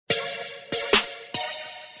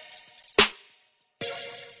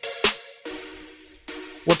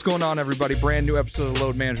What's going on, everybody? Brand new episode of the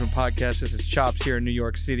Load Management Podcast. This is Chops here in New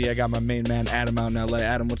York City. I got my main man, Adam, out in LA.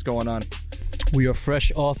 Adam, what's going on? We are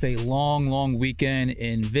fresh off a long weekend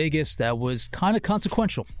in Vegas that was kind of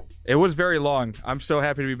consequential. It was very long. I'm so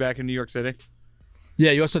happy to be back in New York City.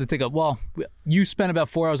 Yeah, you also had to take you spent about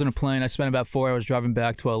 4 hours on a plane. I spent about 4 hours driving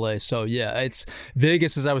back to LA. So, yeah, it's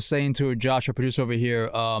Vegas, as I was saying to Josh, our producer over here.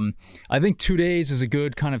 I think 2 days is a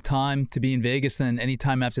good kind of time to be in Vegas. Then any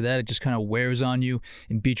time after that, it just kind of wears on you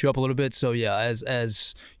and beats you up a little bit. So, yeah,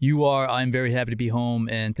 as you are, I'm very happy to be home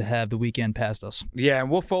and to have the weekend past us. Yeah, and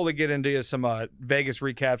we'll fully get into some Vegas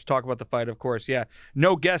recaps, talk about the fight, of course. Yeah,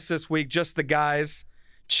 no guests this week, just the guys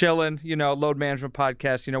chilling, Load Management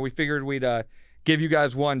Podcast. We figured we'd give you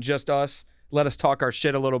guys one, just us. Let us talk our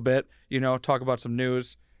shit a little bit, talk about some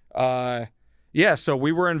news. So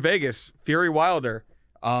we were in Vegas. Fury Wilder.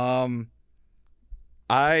 I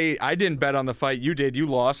didn't bet on the fight. You did. You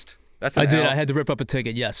lost. I did. I had to rip up a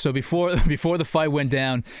ticket, yes. So before the fight went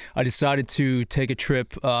down, I decided to take a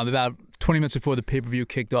trip about 20 minutes before the pay-per-view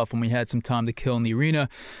kicked off when we had some time to kill in the arena.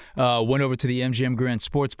 Went over to the MGM Grand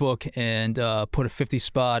Sportsbook and put a 50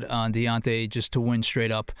 spot on Deontay just to win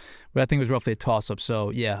straight up. But I think it was roughly a toss-up.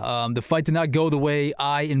 So, yeah, the fight did not go the way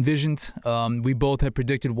I envisioned. We both had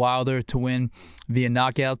predicted Wilder to win via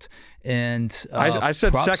knockout. And I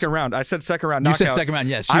said props. Second round. I said second round knockout. You said second round,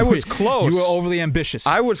 yes. I was close. You were overly ambitious.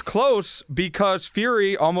 I was close because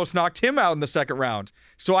Fury almost knocked him out in the second round.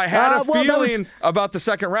 So I had a feeling about the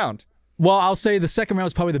second round. Well, I'll say the second round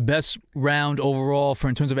was probably the best round overall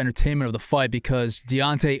in terms of entertainment of the fight because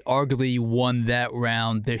Deontay arguably won that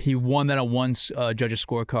round. He won that on one judge's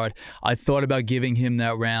scorecard. I thought about giving him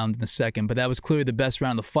that round in the second, but that was clearly the best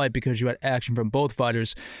round of the fight because you had action from both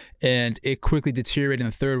fighters, and it quickly deteriorated in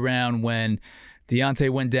the third round when Deontay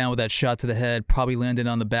went down with that shot to the head, probably landed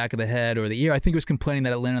on the back of the head or the ear. I think he was complaining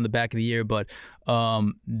that it landed on the back of the ear, but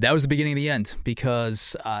that was the beginning of the end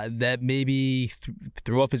because that maybe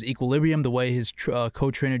threw off his equilibrium the way his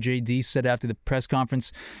co-trainer JD said after the press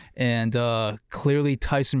conference. And clearly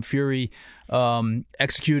Tyson Fury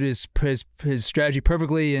executed his strategy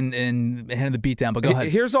perfectly and handed the beatdown. But go ahead.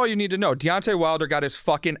 Here's all you need to know. Deontay Wilder got his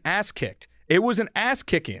fucking ass kicked. It was an ass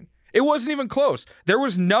kicking. It wasn't even close. There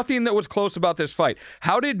was nothing that was close about this fight.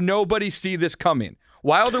 How did nobody see this coming?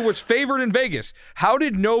 Wilder was favored in Vegas. How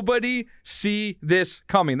did nobody see this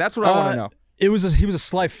coming? That's what I want to know. He was a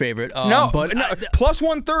slight favorite. No, plus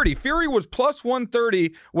 130. Fury was plus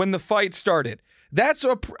 130 when the fight started.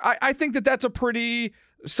 I think that's a pretty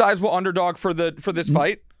sizable underdog for this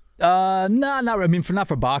fight. Not really. I mean, not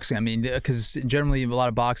for boxing. I mean, because generally in a lot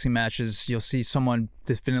of boxing matches, you'll see someone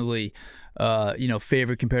definitively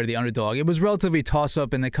favored compared to the underdog. It was relatively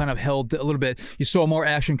toss-up, and they kind of held a little bit. You saw more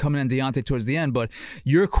action coming in Deontay towards the end, but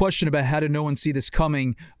your question about how did no one see this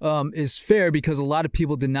coming is fair because a lot of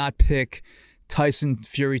people did not pick Tyson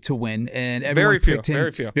Fury to win, and everyone picked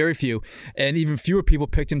him. Very few. And even fewer people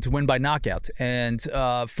picked him to win by knockout. And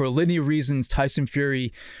for linear reasons, Tyson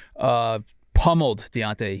Fury pummeled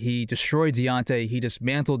Deontay. He destroyed Deontay. He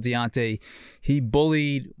dismantled Deontay. He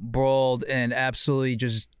bullied, brawled, and absolutely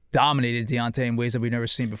just dominated Deontay in ways that we've never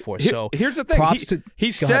seen before. So here's the thing.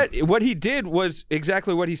 He said what he did was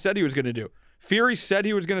exactly what he said he was going to do. Fury said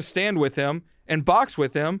he was going to stand with him and box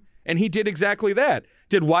with him, and he did exactly that.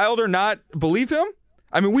 Did Wilder not believe him?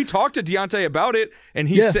 I mean, we talked to Deontay about it, and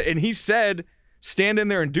he said, stand in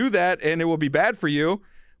there and do that, and it will be bad for you.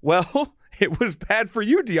 Well, it was bad for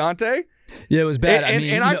you, Deontay. Yeah, it was bad.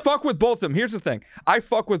 I fuck with both of them. Here's the thing. I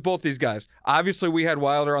fuck with both these guys. Obviously, we had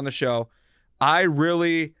Wilder on the show. I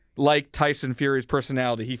really like Tyson Fury's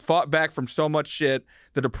personality. He fought back from so much shit,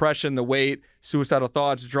 the depression, the weight, suicidal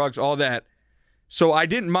thoughts, drugs, all that. So I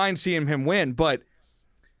didn't mind seeing him win, but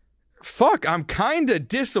fuck, I'm kind of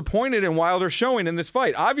disappointed in Wilder's showing in this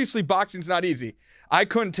fight. Obviously, boxing's not easy. I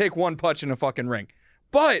couldn't take one punch in a fucking ring.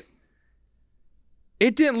 But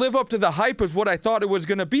it didn't live up to the hype as what I thought it was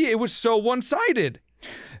going to be. It was so one-sided.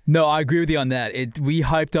 No, I agree with you on that. We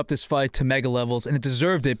hyped up this fight to mega levels, and it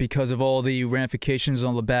deserved it because of all the ramifications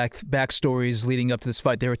on the backstories leading up to this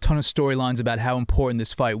fight. There were a ton of storylines about how important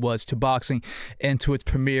this fight was to boxing and to its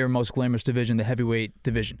premier, most glamorous division, the heavyweight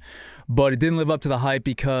division. But it didn't live up to the hype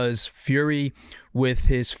because Fury, with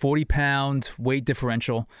his 40-pound weight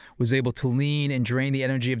differential, was able to lean and drain the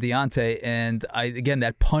energy of Deontay. And again,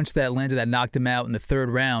 that punch that landed that knocked him out in the third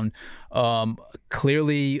round,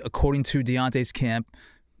 clearly, according to Deontay's camp,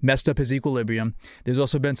 messed up his equilibrium. There's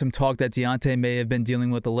also been some talk that Deontay may have been dealing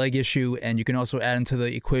with a leg issue, and you can also add into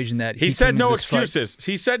the equation that he said no excuses.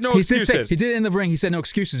 He said no excuses. He did in the ring. He said no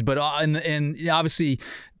excuses, but and obviously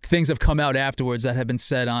things have come out afterwards that have been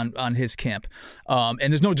said on his camp. And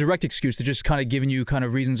there's no direct excuse. They're just kind of giving you kind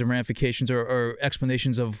of reasons and ramifications or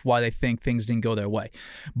explanations of why they think things didn't go their way.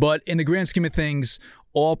 But in the grand scheme of things,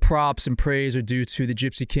 all props and praise are due to the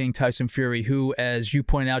Gypsy King, Tyson Fury, who, as you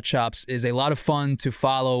pointed out, Chops, is a lot of fun to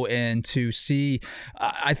follow and to see.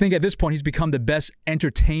 I think at this point he's become the best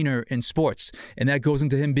entertainer in sports, and that goes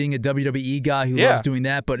into him being a WWE guy who loves doing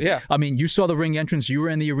that. But, I mean, you saw the ring entrance. You were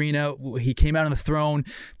in the arena. He came out on the throne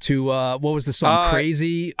to, what was the song?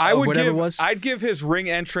 Crazy? It was. I'd give his ring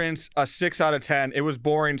entrance a 6 out of 10. It was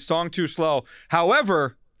boring. Song too slow.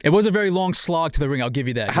 However... It was a very long slog to the ring. I'll give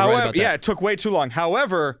you that. However, right about that. Yeah, it took way too long.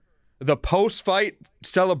 However, the post-fight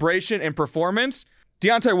celebration and performance,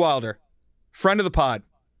 Deontay Wilder, friend of the pod.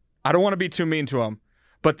 I don't want to be too mean to him,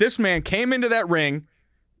 but this man came into that ring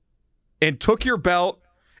and took your belt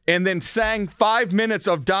and then sang 5 minutes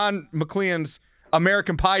of Don McLean's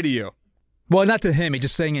American Pie to you. Well, not to him. He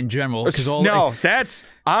just saying in general.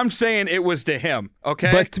 I'm saying it was to him.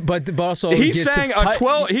 Okay, but also he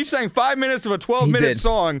sang 5 minutes of a 12-minute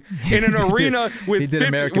song in an arena with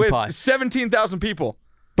 17,000 people.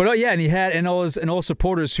 But and he had and all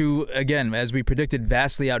supporters who, again, as we predicted,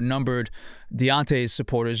 vastly outnumbered Deontay's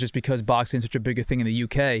supporters just because boxing is such a bigger thing in the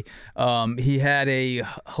UK. He had a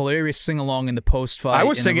hilarious sing-along in the post-fight. I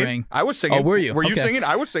was in singing. The ring. I was singing. Oh, were you? Were you singing?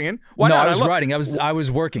 I was singing. Why not? I was writing. I was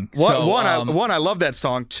working. One, I love that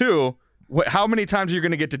song. Two, how many times are you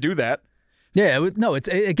going to get to do that? Yeah,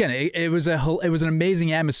 it was an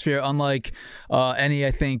amazing atmosphere, unlike any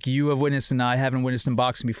I think you have witnessed and I haven't witnessed in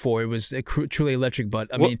boxing before. It was truly electric. But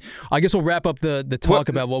I mean, I guess we'll wrap up the talk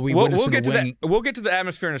about what we witnessed in the wing. We'll get to the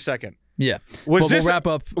atmosphere in a second. Yeah, we'll wrap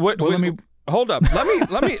up. Hold up.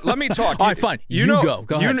 Let me talk. All right, fine. You go.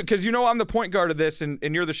 Go ahead. Because I'm the point guard of this, and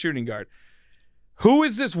you're the shooting guard. Who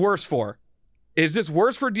is this worse for? Is this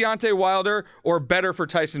worse for Deontay Wilder or better for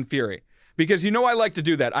Tyson Fury? Because I like to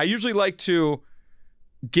do that. I usually like to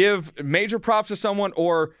give major props to someone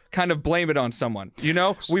or kind of blame it on someone.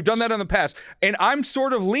 We've done that in the past. And I'm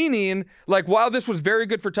sort of leaning, like, while this was very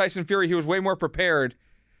good for Tyson Fury, he was way more prepared.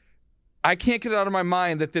 I can't get it out of my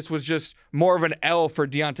mind that this was just more of an L for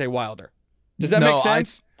Deontay Wilder. Does that make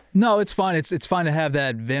sense? No, it's fine. It's fine to have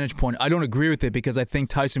that vantage point. I don't agree with it because I think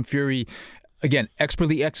Tyson Fury, again,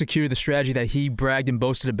 expertly executed the strategy that he bragged and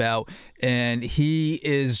boasted about, and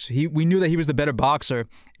we knew that he was the better boxer,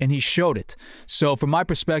 and he showed it. So from my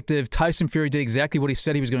perspective, Tyson Fury did exactly what he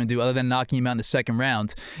said he was going to do, other than knocking him out in the second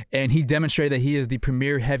round, and he demonstrated that he is the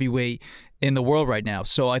premier heavyweight in the world right now.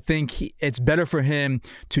 So I think it's better for him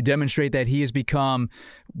to demonstrate that he has become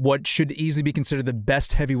what should easily be considered the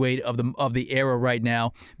best heavyweight of the era right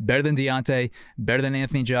now, better than Deontay, better than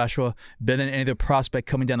Anthony Joshua, better than any other prospect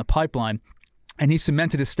coming down the pipeline. And he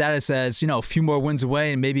cemented his status as, a few more wins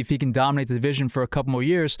away, and maybe if he can dominate the division for a couple more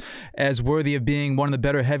years, as worthy of being one of the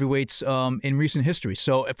better heavyweights in recent history.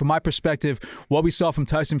 So from my perspective, what we saw from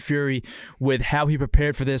Tyson Fury with how he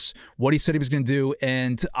prepared for this, what he said he was going to do,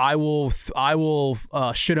 and I will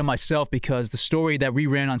shit on myself because the story that we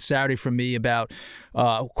ran on Saturday from me about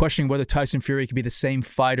questioning whether Tyson Fury could be the same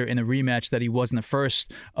fighter in the rematch that he was in the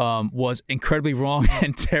first was incredibly wrong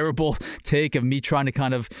and terrible take of me trying to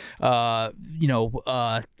kind of,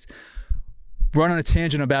 run on a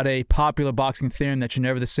tangent about a popular boxing theorem that you're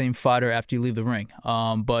never the same fighter after you leave the ring.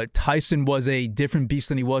 But Tyson was a different beast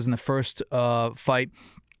than he was in the first fight,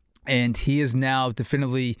 and he is now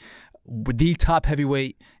definitively the top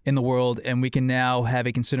heavyweight in the world, and we can now have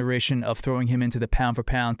a consideration of throwing him into the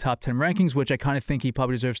pound-for-pound top 10 rankings, which I kind of think he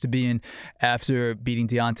probably deserves to be in after beating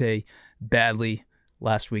Deontay badly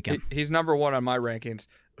last weekend. He's number one on my rankings.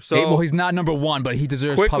 So, he's not number one, but he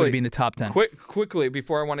deserves probably to be in the top 10. Quickly,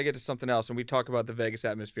 before I want to get to something else, and we talk about the Vegas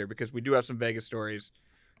atmosphere, because we do have some Vegas stories.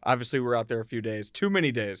 Obviously, we're out there a few days. Too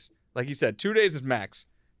many days. Like you said, 2 days is max.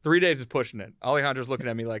 3 days is pushing it. Alejandro's looking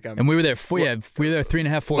at me like I'm... And we were there,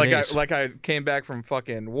 3.5, 4 days. Like I came back from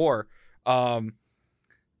fucking war.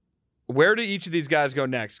 Where do each of these guys go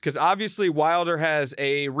next? Because obviously Wilder has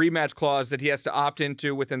a rematch clause that he has to opt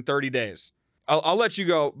into within 30 days. I'll let you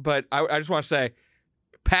go, but I just want to say,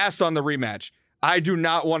 pass on the rematch. I do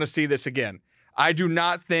not want to see this again. I do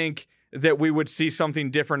not think that we would see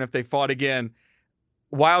something different if they fought again.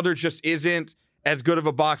 Wilder just isn't as good of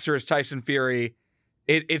a boxer as Tyson Fury.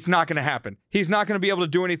 It's not going to happen. He's not going to be able to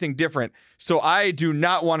do anything different. So I do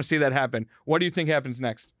not want to see that happen. What do you think happens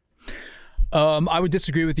next? I would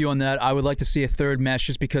disagree with you on that. I would like to see a third match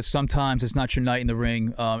just because sometimes it's not your night in the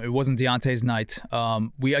ring. It wasn't Deontay's night.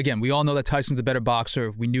 We all know that Tyson's the better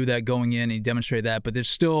boxer. We knew that going in, and he demonstrated that. But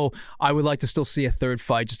I would like to still see a third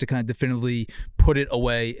fight just to kind of definitively put it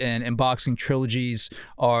away. And boxing trilogies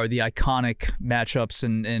are the iconic matchups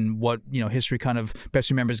and what history kind of best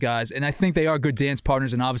remembers guys. And I think they are good dance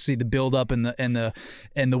partners. And obviously the build up and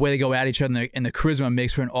the way they go at each other and the charisma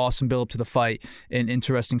makes for an awesome build up to the fight and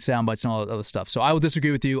interesting sound bites and all that other stuff. So I will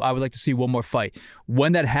disagree with you. I would like to see one more fight.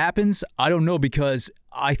 When that happens, I don't know, because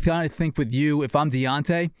I kind of think with you, if I'm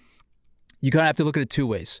Deontay, you kind of have to look at it two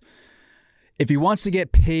ways. If he wants to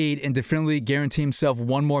get paid and definitively guarantee himself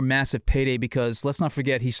one more massive payday, because let's not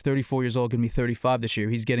forget he's 34 years old, going to be 35 this year.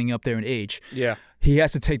 He's getting up there in age. Yeah. He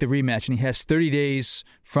has to take the rematch, and he has 30 days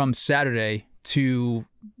from Saturday to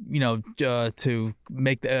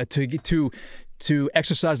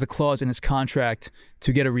exercise the clause in his contract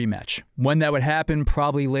to get a rematch. When that would happen,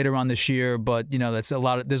 probably later on this year, but there's a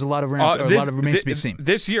lot of remains to be seen.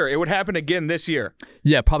 This year, it would happen again this year.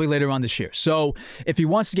 Yeah, probably later on this year. So if he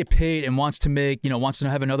wants to get paid and wants to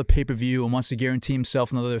have another pay-per-view and wants to guarantee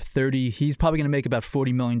himself another 30, he's probably going to make about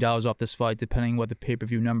 $40 million off this fight, depending on what the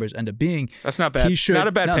pay-per-view numbers end up being. That's not bad. Not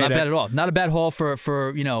a bad payday. Not bad at all. Not a bad haul for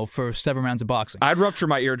 7 rounds of boxing. I'd rupture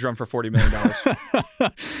my eardrum for $40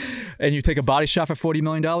 million. And you take a body shot for $40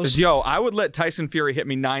 million? Yo, I would let Tyson Fury hit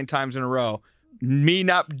me 9 times in a row. Me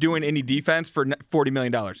not doing any defense for $40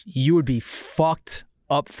 million. You would be fucked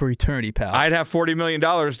up for eternity, pal. I'd have $40 million to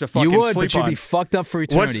fucking sleep on. You would, but you'd be fucked up for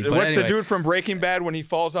eternity. What's the dude from Breaking Bad when he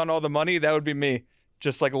falls on all the money? That would be me.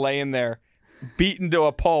 Just like laying there, beaten to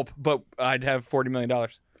a pulp, but I'd have $40 million.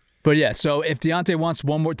 But yeah, so if Deontay wants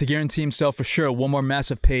one more to guarantee himself for sure, one more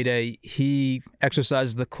massive payday, he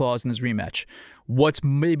exercises the clause in his rematch. What's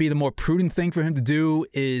maybe the more prudent thing for him to do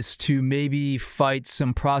is to maybe fight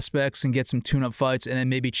some prospects and get some tune-up fights, and then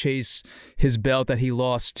maybe chase his belt that he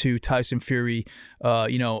lost to Tyson Fury,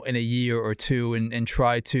 in a year or two, and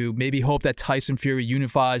try to maybe hope that Tyson Fury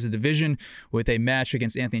unifies the division with a match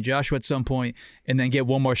against Anthony Joshua at some point, and then get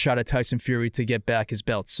one more shot at Tyson Fury to get back his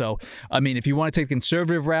belt. So, I mean, if you want to take the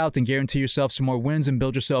conservative route and guarantee yourself some more wins and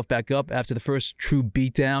build yourself back up after the first true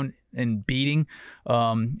beatdown and beating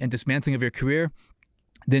and dismantling of your career,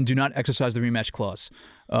 then do not exercise the rematch clause.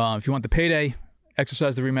 If you want the payday,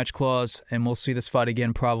 exercise the rematch clause, and we'll see this fight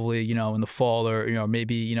again probably, in the fall or,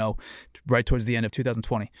 maybe, right towards the end of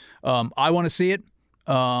 2020. I want to see it,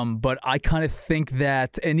 but I kind of think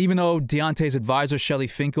that, and even though Deontay's advisor, Shelly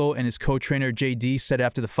Finkel, and his co-trainer, JD, said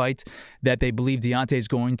after the fight that they believe Deontay is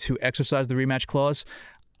going to exercise the rematch clause,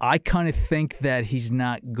 I kind of think that he's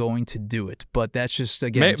not going to do it, but that's just,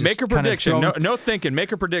 again, make a prediction. No thinking.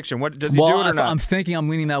 Make a prediction. What does he do it or not? I'm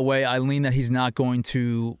leaning that way. I lean that he's not going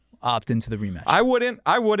to opt into the rematch. I wouldn't.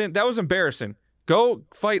 That was embarrassing. Go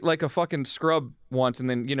fight like a fucking scrub once, and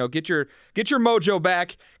then get your mojo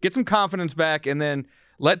back, get some confidence back, and then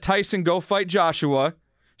let Tyson go fight Joshua.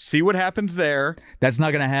 See what happens there. That's not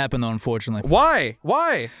going to happen, though, unfortunately. Why?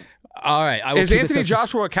 All right. Is Anthony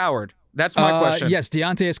Joshua a coward? That's my question. Yes,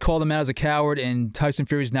 Deontay has called him out as a coward, and Tyson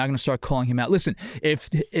Fury is now going to start calling him out. Listen, if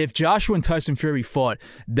Joshua and Tyson Fury fought,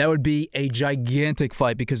 that would be a gigantic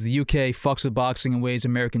fight because the UK fucks with boxing in ways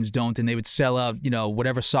Americans don't, and they would sell out,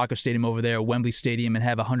 whatever soccer stadium over there, Wembley Stadium, and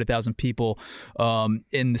have 100,000 people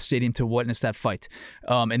in the stadium to witness that fight.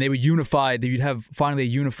 And they would unify. You'd have finally a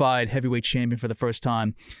unified heavyweight champion for the first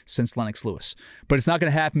time since Lennox Lewis. But it's not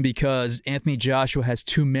going to happen because Anthony Joshua has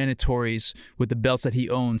 2 mandatories with the belts that he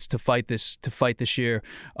owns to fight this year,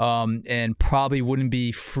 and probably wouldn't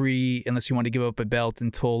be free unless you want to give up a belt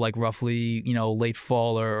until like roughly late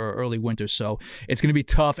fall or early winter. So it's going to be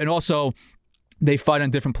tough, and also they fight on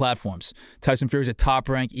different platforms. Tyson Fury is a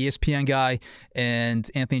top-ranked ESPN guy, and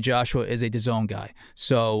Anthony Joshua is a DAZN guy.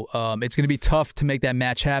 So it's going to be tough to make that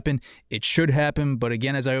match happen. It should happen, but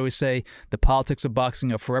again, as I always say, the politics of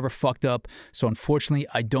boxing are forever fucked up. So unfortunately,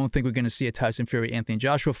 I don't think we're going to see a Tyson Fury-Anthony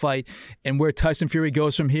Joshua fight. And where Tyson Fury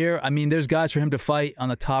goes from here, I mean, there's guys for him to fight on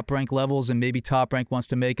the top-ranked levels, and maybe Top Rank wants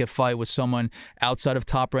to make a fight with someone outside of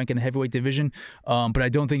Top Rank in the heavyweight division. But I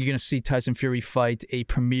don't think you're going to see Tyson Fury fight a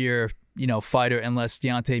premier fighter unless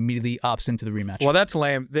Deontay immediately opts into the rematch. Well, that's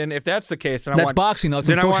lame. Then if that's the case, then that's boxing, though. It's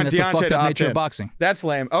unfortunate. That's the fucked up nature of boxing. That's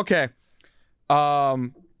lame. Okay.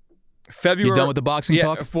 February. You done with the boxing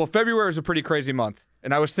talk? Well, February is a pretty crazy month,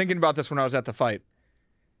 and I was thinking about this when I was at the fight.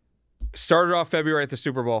 Started off February at the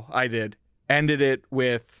Super Bowl. I did. Ended it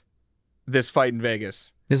with this fight in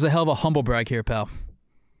Vegas. There's a hell of a humble brag here, pal.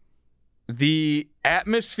 The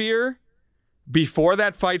atmosphere before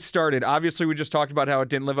that fight started, obviously we just talked about how it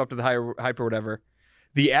didn't live up to the hype or whatever.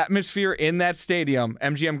 The atmosphere in that stadium,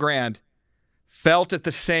 MGM Grand, felt at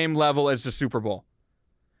the same level as the Super Bowl.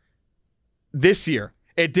 This year.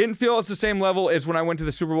 It didn't feel at the same level as when I went to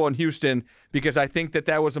the Super Bowl in Houston because I think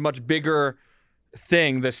that was a much bigger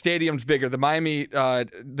thing. The stadium's bigger. The Miami,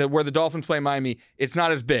 where the Dolphins play Miami, it's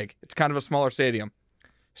not as big. It's kind of a smaller stadium.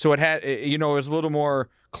 So it was a little more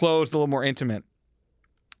closed, a little more intimate.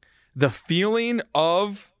 The feeling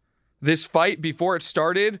of this fight before it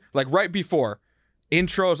started, like right before,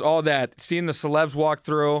 intros, all that, seeing the celebs walk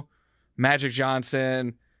through, Magic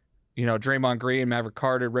Johnson, Draymond Green, Maverick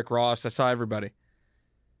Carter, Rick Ross, I saw everybody.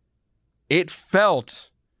 It felt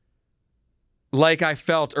like I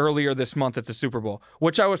felt earlier this month at the Super Bowl,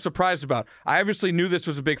 which I was surprised about. I obviously knew this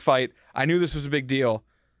was a big fight. I knew this was a big deal,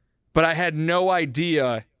 but I had no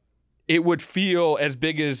idea it would feel as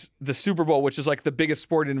big as the Super Bowl, which is like the biggest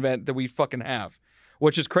sporting event that we fucking have,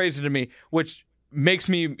 which is crazy to me, which makes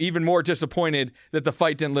me even more disappointed that the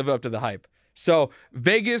fight didn't live up to the hype. So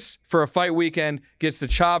Vegas for a fight weekend gets the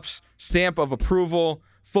Chops stamp of approval.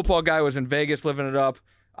 Football guy was in Vegas living it up.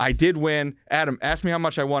 I did win. Adam, ask me how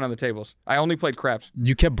much I won on the tables. I only played craps.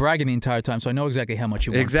 You kept bragging the entire time, so I know exactly how much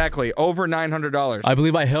you won. Exactly. Over $900. I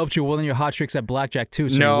believe I helped you winning your hot tricks at blackjack, too,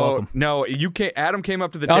 so you're welcome. No. Adam came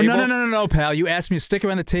up to the table. No, pal. You asked me to stick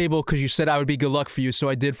around the table because you said I would be good luck for you, so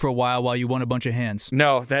I did for a while you won a bunch of hands.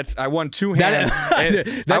 No, I won 2 hands.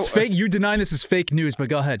 That's fake. You denying this is fake news, but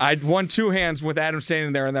go ahead. I won 2 hands with Adam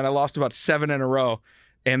standing there, and then I lost about 7 in a row.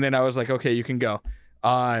 And then I was like, okay, you can go.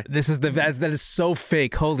 That is so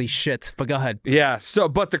fake. Holy shit. But go ahead. Yeah.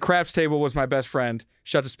 But the craps table was my best friend.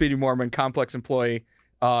 Shout out to Speedy Mormon, Complex employee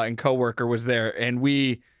and coworker was there, and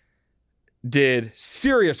we did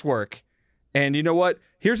serious work. And you know what?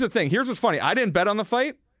 Here's the thing. Here's what's funny. I didn't bet on the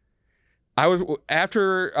fight.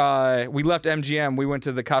 After we left MGM, we went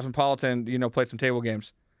to the Cosmopolitan. Played some table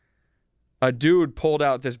games. A dude pulled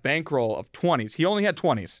out this bankroll of 20s. He only had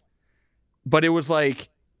 20s, but it was like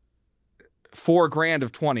 $4,000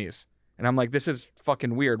 of 20s. And I'm like, this is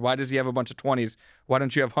fucking weird. Why does he have a bunch of 20s? Why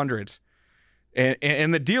don't you have hundreds?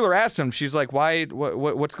 And the dealer asked him, she's like, why,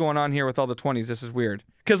 what's going on here with all the 20s? This is weird.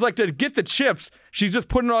 Because like to get the chips, she's just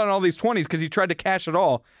putting on all these 20s because he tried to cash it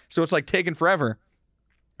all. So it's like taking forever.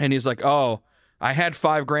 And he's like, oh, I had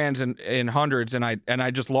 $5,000 in hundreds and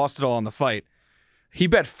I just lost it all in the fight. He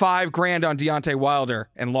bet $5,000 on Deontay Wilder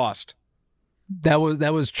and lost. That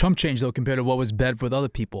was chump change, though, compared to what was bet with other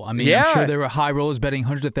people. I mean, yeah. I'm sure there were high rollers betting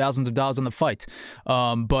hundreds of thousands of dollars on the fight.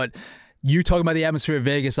 But you talking about the atmosphere of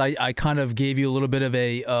Vegas, I kind of gave you a little bit of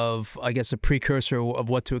a precursor of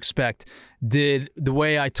what to expect. Did the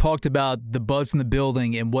way I talked about the buzz in the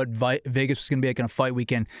building and what Vegas was going to be like on a fight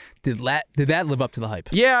weekend, did that live up to the hype?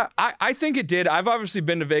 Yeah, I think it did. I've obviously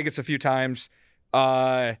been to Vegas a few times.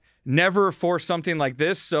 Never for something like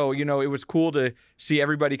this, so it was cool to see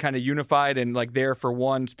everybody kind of unified and like there for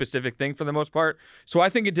one specific thing for the most part. So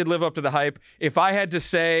I think it did live up to the hype. If I had to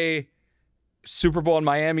say Super Bowl in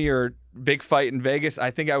Miami or big fight in Vegas,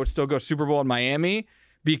 I think I would still go Super Bowl in Miami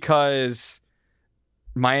because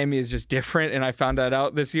Miami is just different, and I found that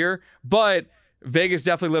out this year. But Vegas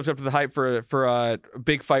definitely lives up to the hype for a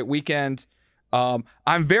big fight weekend. I'm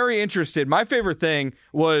very interested. My favorite thing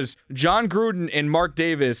was John Gruden and Mark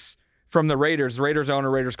Davis from the Raiders owner,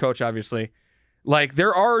 Raiders coach, obviously. Like,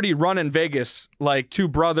 they're already running Vegas like two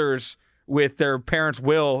brothers with their parents'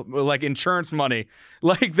 will, like insurance money.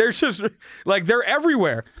 Like, they're just, like, they're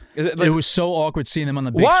everywhere. Like, it was so awkward seeing them on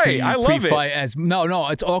the big screen. I love pre-fight it. No,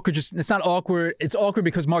 it's awkward. It's not awkward. It's awkward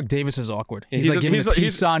because Mark Davis is awkward. He's like giving a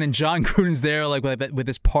peace sign, and John Gruden's there like with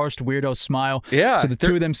this parsed weirdo smile. Yeah. So the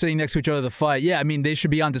two of them sitting next to each other to fight. Yeah, I mean, they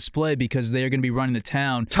should be on display because they're going to be running the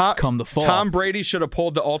town come the fall. Tom Brady should have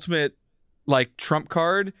pulled the ultimate, like, trump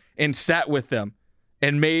card and sat with them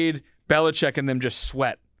and made Belichick and them just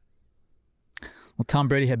sweat. Well, Tom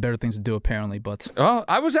Brady had better things to do, apparently, but... Oh,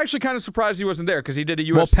 I was actually kind of surprised he wasn't there because he did a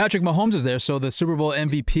U.S. Well, Patrick Mahomes is there, so the Super Bowl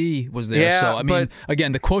MVP was there. Yeah, so, I mean,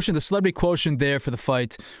 again, the celebrity quotient there for the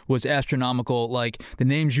fight was astronomical. Like, the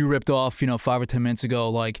names you ripped off, 5 or 10 minutes ago,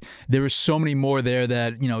 like, there were so many more there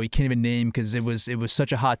that, you can't even name because it was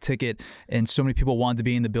such a hot ticket and so many people wanted to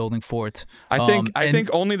be in the building for it. I think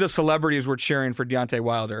only the celebrities were cheering for Deontay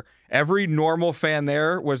Wilder. Every normal fan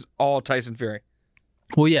there was all Tyson Fury.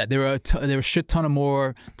 Well, yeah, there were a shit ton of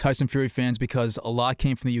more Tyson Fury fans because a lot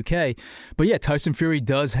came from the UK. But yeah, Tyson Fury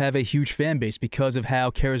does have a huge fan base because of how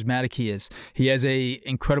charismatic he is. He has a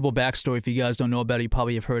incredible backstory. If you guys don't know about it, you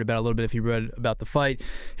probably have heard about it a little bit if you read about the fight.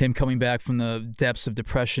 Him coming back from the depths of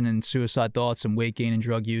depression and suicide thoughts and weight gain and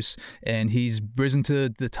drug use. And he's risen to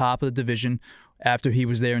the top of the division after he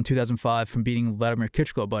was there in 2005 from beating Vladimir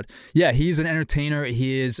Klitschko. But yeah, he's an entertainer.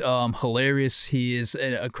 He is hilarious. He is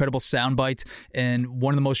a credible soundbite and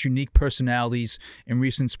one of the most unique personalities in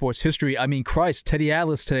recent sports history. I mean, Christ, Teddy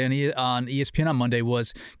Atlas today on ESPN on Monday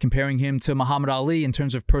was comparing him to Muhammad Ali in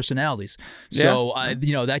terms of personalities. So,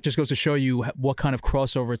 that just goes to show you what kind of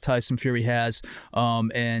crossover Tyson Fury has.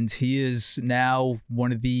 And he is now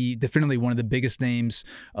definitely one of the biggest names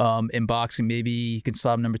in boxing. Maybe he can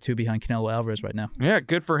slot him number 2 behind Canelo Alvarez right now. Yeah,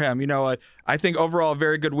 good for him. I think overall a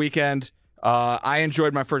very good weekend. I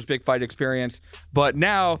enjoyed my first big fight experience. But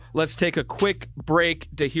now let's take a quick break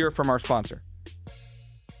to hear from our sponsor.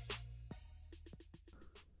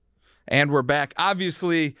 And we're back.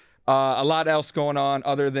 Obviously, a lot else going on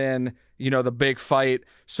other than, the big fight.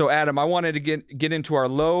 So, Adam, I wanted to get into our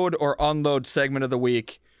load or unload segment of the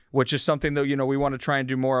week, which is something that, we want to try and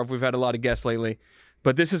do more of. We've had a lot of guests lately.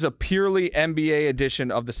 But this is a purely NBA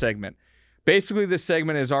edition of the segment. Basically, this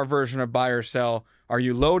segment is our version of buy or sell. Are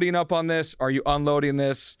you loading up on this? Are you unloading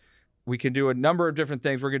this? We can do a number of different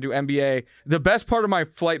things. We're going to do NBA. The best part of my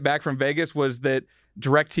flight back from Vegas was that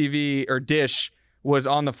DirecTV or Dish was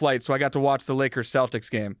on the flight, so I got to watch the Lakers-Celtics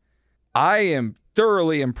game. I am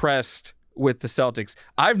thoroughly impressed with the Celtics.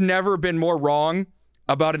 I've never been more wrong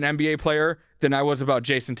about an NBA player than I was about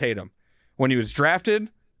Jason Tatum. When he was drafted,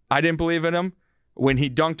 I didn't believe in him. When he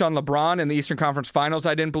dunked on LeBron in the Eastern Conference Finals,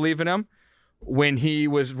 I didn't believe in him. When he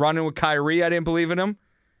was running with Kyrie, I didn't believe in him.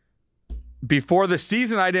 Before the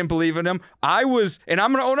season, I didn't believe in him. And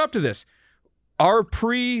I'm going to own up to this. Our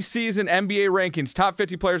preseason NBA rankings, top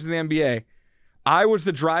 50 players in the NBA, I was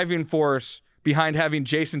the driving force behind having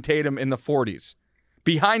Jason Tatum in the 40s.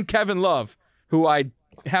 Behind Kevin Love, who I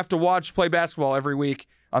have to watch play basketball every week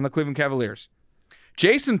on the Cleveland Cavaliers.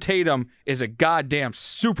 Jason Tatum is a goddamn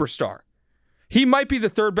superstar. He might be the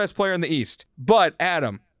third best player in the East. But,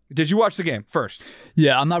 Adam, did you watch the game first?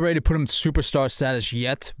 Yeah, I'm not ready to put him in superstar status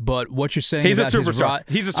yet, but what you're saying He's about a superstar.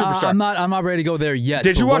 He's a superstar. I'm not ready to go there yet.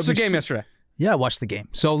 Did you watch the game yesterday? Yeah, I watched the game.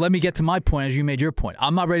 So let me get to my point as you made your point.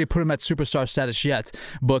 I'm not ready to put him at superstar status yet,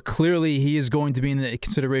 but clearly he is going to be in the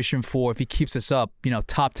consideration for, if he keeps this up,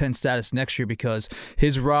 top 10 status next year, because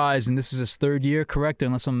his rise, and this is his 3rd year, correct?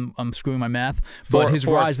 Unless I'm screwing my math. But his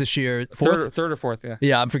rise this year, third or fourth, yeah.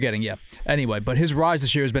 Yeah, I'm forgetting, yeah. Anyway, but his rise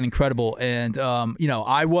this year has been incredible. And,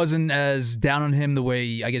 I wasn't as down on him the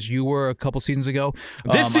way I guess you were a couple seasons ago.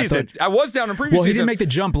 This season, I was down on previous season. Well, he didn't make the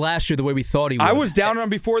jump last year the way we thought he would. I was down on him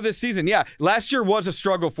before this season, yeah. Last year was a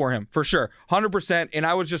struggle for him, for sure. 100%. And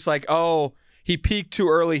I was just like, he peaked too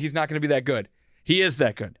early. He's not going to be that good. He is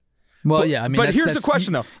that good. Well, yeah. I mean, but here's the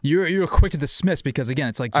question, though. You're quick to dismiss because, again,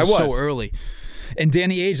 it's like just so early. And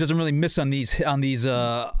Danny Ainge doesn't really miss on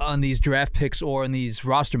these draft picks or on these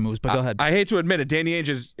roster moves. But go ahead. I hate to admit it. Danny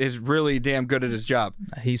Ainge is really damn good at his job.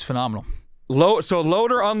 He's phenomenal. So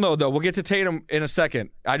load or unload, though. We'll get to Tatum in a second.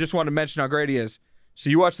 I just want to mention how great he is. So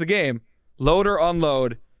you watch the game. Load or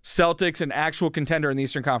unload. Celtics, an actual contender in the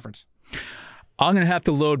Eastern Conference. I'm going to have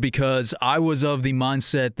to load because I was of the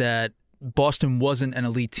mindset that Boston wasn't an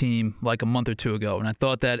elite team like a month or two ago. And I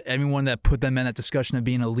thought that everyone that put them in that discussion of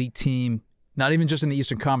being an elite team, not even just in the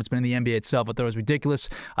Eastern Conference, but in the NBA itself, I thought it was ridiculous.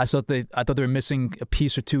 I thought they were missing a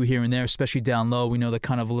piece or two here and there, especially down low. We know they're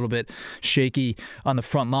kind of a little bit shaky on the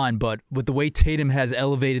front line, but with the way Tatum has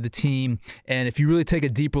elevated the team, and if you really take a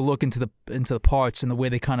deeper look into the parts and the way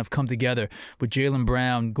they kind of come together with Jaylen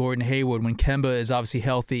Brown, Gordon Hayward, when Kemba is obviously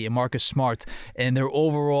healthy, and Marcus Smart, and their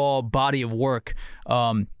overall body of work,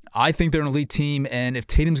 I think they're an elite team, and if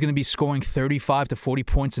Tatum's going to be scoring 35 to 40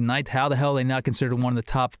 points a night, how the hell are they not considered one of the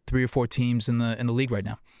top 3 or 4 teams in the league right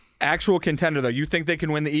now? Actual contender, though. You think they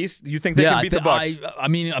can win the East? You think they can beat the Bucks? I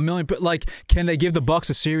mean, can they give the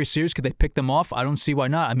Bucks a series? Could they pick them off? I don't see why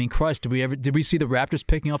not. I mean, Christ, did we see the Raptors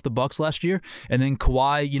picking off the Bucks last year? And then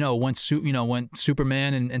Kawhi, went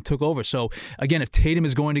Superman and took over. So again, if Tatum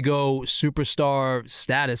is going to go superstar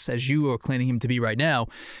status, as you are claiming him to be right now,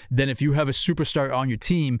 then if you have a superstar on your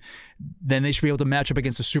team, then they should be able to match up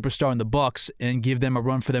against a superstar in the Bucks and give them a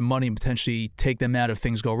run for their money and potentially take them out if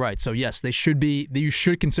things go right. So yes, you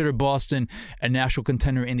should consider Boston a national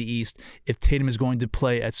contender in the East if Tatum is going to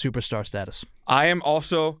play at superstar status. I am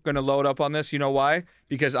also going to load up on this. You know why?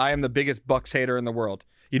 Because I am the biggest Bucks hater in the world.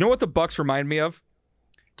 You know what the Bucks remind me of?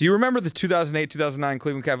 Do you remember the 2008-2009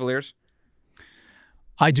 Cleveland Cavaliers?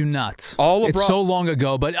 I do not. It's so long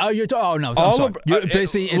ago, but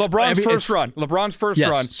basically LeBron's first run. LeBron's first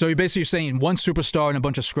run. So you're basically saying one superstar and a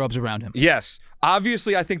bunch of scrubs around him. Yes.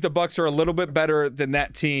 Obviously, I think the Bucks are a little bit better than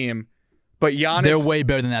that team, but Giannis... They're way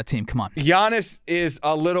better than that team. Come on. Giannis is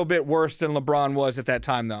a little bit worse than LeBron was at that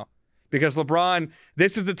time, though. Because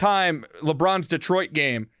this is the time, LeBron's Detroit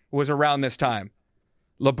game, was around this time.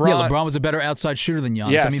 LeBron. Yeah, LeBron was a better outside shooter than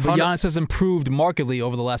Giannis. Yes, I mean, but Giannis has improved markedly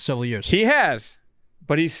over the last several years. He has.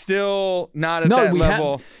 But he's still not at that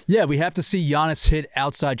level. We have to see Giannis hit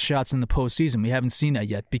outside shots in the postseason. We haven't seen that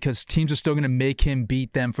yet because teams are still going to make him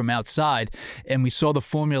beat them from outside. And we saw the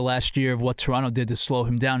formula last year of what Toronto did to slow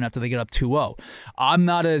him down after they get up 2-0. I'm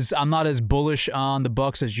not as bullish on the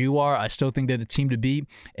Bucks as you are. I still think they're the team to beat,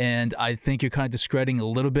 and I think you're kind of discrediting a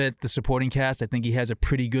little bit the supporting cast. I think he has a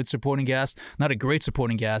pretty good supporting cast, not a great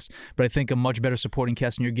supporting cast, but I think a much better supporting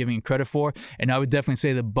cast than you're giving him credit for. And I would definitely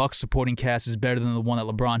say the Bucks supporting cast is better than the one that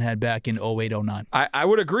LeBron had back in 08-09. I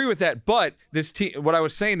would agree with that, but this team, what I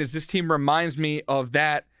was saying is this team reminds me of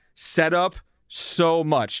that setup so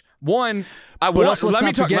much. One, let's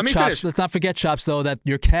not forget, Chops, though, that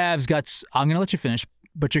your Cavs got. I'm going to let you finish.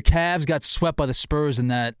 But your Cavs got swept by the Spurs in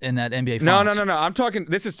that NBA Finals. No. I'm talking.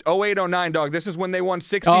 This is 08-09, dog. This is when they won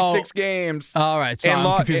 66 games. All right. So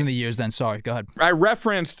I'm confusing the years then. Sorry. Go ahead. I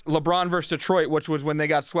referenced LeBron versus Detroit, which was when they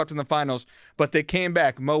got swept in the finals. But they came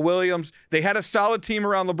back. Mo Williams. They had a solid team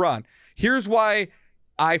around LeBron. Here's why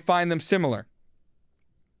I find them similar.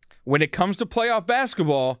 When it comes to playoff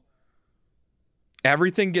basketball,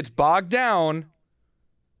 everything gets bogged down,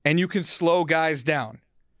 and you can slow guys down.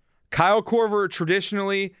 Kyle Korver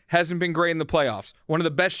traditionally hasn't been great in the playoffs. One of the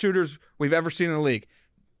best shooters we've ever seen in the league.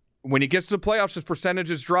 When he gets to the playoffs, his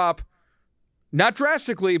percentages drop. Not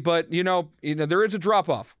drastically, but there is a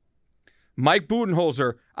drop-off. Mike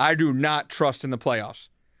Budenholzer, I do not trust in the playoffs.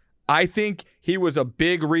 I think he was a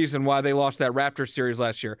big reason why they lost that Raptors series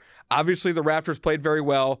last year. Obviously, the Raptors played very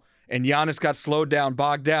well, and Giannis got slowed down,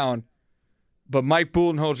 bogged down. But Mike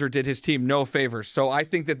Budenholzer did his team no favors. So I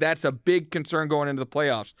think that that's a big concern going into the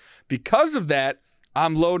playoffs. Because of that,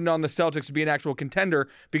 I'm loading on the Celtics to be an actual contender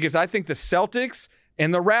because I think the Celtics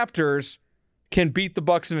and the Raptors can beat the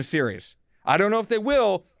Bucks in a series. I don't know if they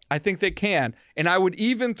will. I think they can. And I would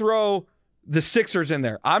even throw the Sixers in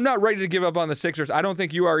there. I'm not ready to give up on the Sixers. I don't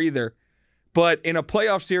think you are either. But in a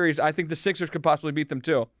playoff series, I think the Sixers could possibly beat them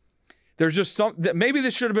too. There's just maybe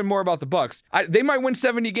this should have been more about the Bucks. They might win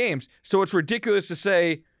 70 games, so it's ridiculous to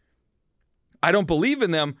say I don't believe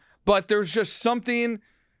in them, but there's just something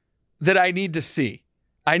that I need to see.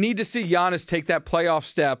 I need to see Giannis take that playoff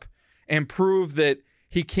step and prove that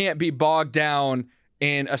he can't be bogged down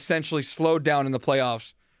and essentially slowed down in the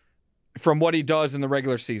playoffs from what he does in the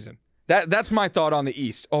regular season. That's my thought on the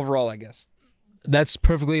East overall, I guess. That's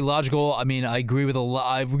perfectly logical. I mean, I agree with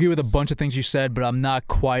a bunch of things you said, but I'm not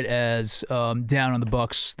quite as down on the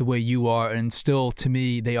Bucks the way you are. And still, to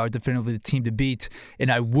me, they are definitively the team to beat.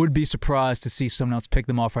 And I would be surprised to see someone else pick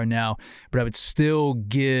them off right now. But I would still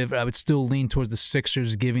lean towards the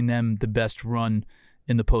Sixers, giving them the best run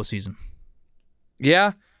in the postseason.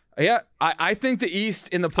 Yeah. I think the East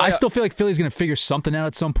in the playoffs. I still feel like Philly's going to figure something out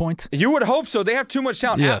at some point. You would hope so. They have too much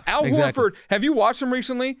talent. Yeah, Al exactly. Horford. Have you watched him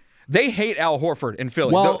recently? They hate Al Horford in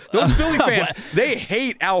Philly. Well, those Philly fans, they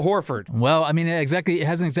hate Al Horford. Well, I mean, it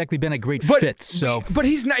hasn't exactly been a great fit. So, but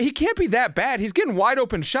he's not. He can't be that bad. He's getting wide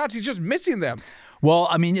open shots. He's just missing them. Well,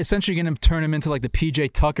 I mean, essentially you're going to turn him into like the P.J.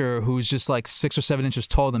 Tucker, who's just like 6 or 7 inches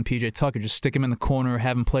taller than P.J. Tucker. Just stick him in the corner,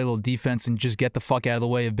 have him play a little defense, and just get the fuck out of the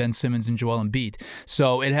way of Ben Simmons and Joel Embiid.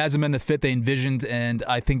 So it hasn't been the fit they envisioned, and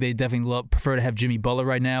I think they definitely prefer to have Jimmy Butler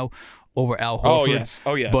right now over Al Horford.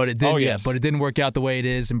 Oh yes. But it didn't. But it didn't work out the way it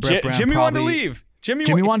is. And Brett Brown Jimmy wanted to leave.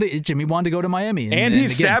 Jimmy wanted to go to Miami, and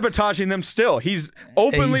he's sabotaging them still. He's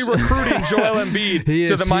openly recruiting Joel Embiid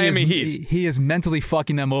to the Miami Heat. He is mentally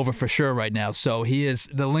fucking them over for sure right now. So he is.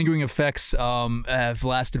 The lingering effects have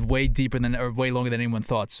lasted way longer than anyone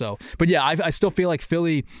thought. So, but yeah, I still feel like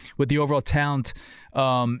Philly with the overall talent.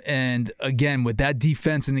 And again, with that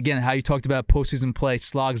defense, and again, how you talked about postseason play,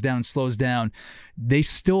 slogs down and slows down, they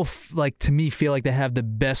still, to me, feel like they have the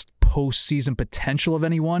best postseason potential of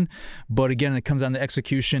anyone. But again, it comes down to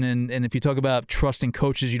execution. And if you talk about trusting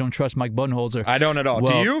coaches, you don't trust Mike Budenholzer. I don't at all.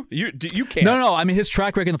 Well, do you? You can't. No. I mean, his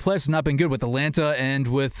track record in the playoffs has not been good with Atlanta and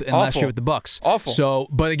last year with the Bucks. Awful. So,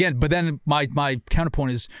 but then my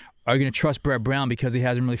counterpoint is, are you going to trust Brett Brown because he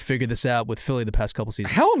hasn't really figured this out with Philly the past couple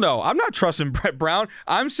seasons? Hell no. I'm not trusting Brett Brown.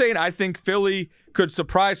 I'm saying I think Philly could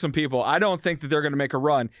surprise some people. I don't think that they're going to make a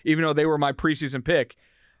run, even though they were my preseason pick.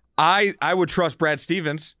 I would trust Brad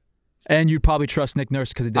Stevens. And you'd probably trust Nick Nurse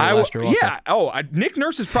because he did it last year also. Yeah. Nick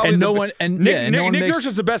Nurse is probably Nick Nurse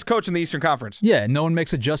is the best coach in the Eastern Conference. Yeah, no one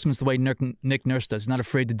makes adjustments the way Nick Nurse does. He's not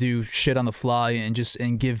afraid to do shit on the fly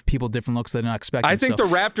and give people different looks they're not expecting. I think the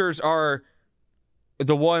Raptors are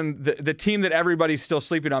the team that everybody's still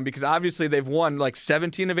sleeping on because obviously they've won like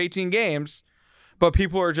 17 of 18 games, but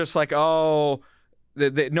people are just like, no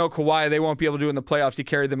Kawhi, they won't be able to do it in the playoffs. He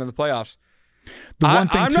carried them in the playoffs. The one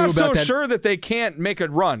thing I'm too not about so that, sure that they can't make a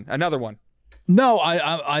run, another one. No,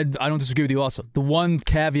 I don't disagree with you also. The one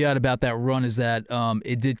caveat about that run is that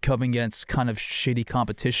it did come against kind of shitty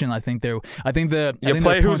competition. I think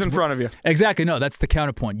play who's in front of you. Exactly. No, that's the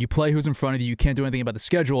counterpoint. You play who's in front of you. You can't do anything about the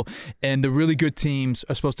schedule. And the really good teams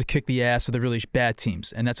are supposed to kick the ass of the really bad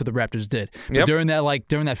teams, and that's what the Raptors did. But during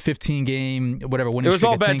that 15 game whatever winning streak, it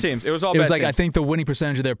was all bad teams. It was like I think the winning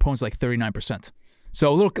percentage of their opponents like 39%.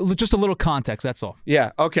 So just a little context, that's all.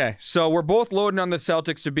 Yeah, okay. So we're both loading on the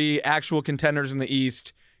Celtics to be actual contenders in the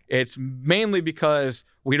East. It's mainly because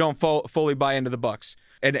we don't fully buy into the Bucks.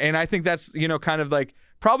 And I think that's, kind of like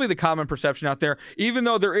probably the common perception out there, even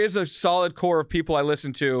though there is a solid core of people I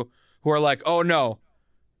listen to who are like, oh no,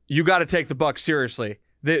 you got to take the Bucks seriously.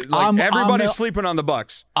 Everybody's sleeping on the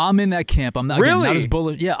Bucks. I'm in that camp. I'm not, really? Again, not as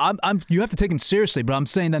bullish. Yeah, you have to take them seriously, but I'm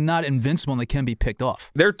saying they're not invincible and they can be picked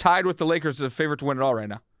off. They're tied with the Lakers as a favorite to win it all right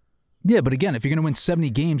now. Yeah, but again, if you're going to win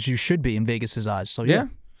 70 games, you should be in Vegas' eyes. So yeah.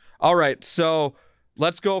 All right, so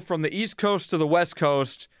let's go from the East Coast to the West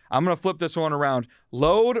Coast. I'm going to flip this one around.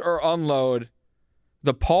 Load or unload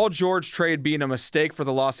the Paul George trade being a mistake for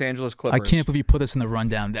the Los Angeles Clippers? I can't believe you put this in the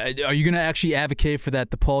rundown. Are you going to actually advocate for that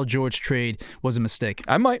the Paul George trade was a mistake?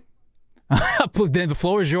 I might. Then the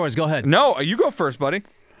floor is yours. Go ahead. No, you go first, buddy.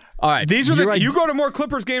 All right. You go to more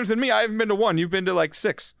Clippers games than me. I haven't been to one. You've been to like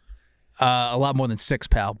 6. A lot more than 6,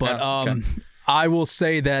 pal. But okay. I will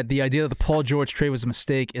say that the idea that the Paul George trade was a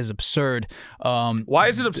mistake is absurd. Why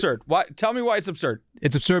is it absurd? Tell me why it's absurd.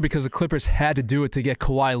 It's absurd because the Clippers had to do it to get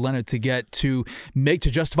Kawhi Leonard to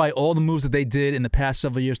justify all the moves that they did in the past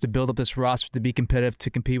several years to build up this roster, to be competitive,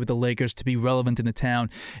 to compete with the Lakers, to be relevant in the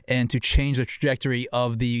town, and to change the trajectory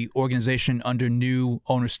of the organization under new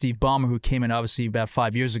owner Steve Ballmer, who came in obviously about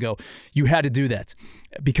 5 years ago. You had to do that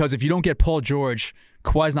because if you don't get Paul George,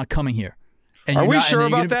 Kawhi's not coming here. And Are we sure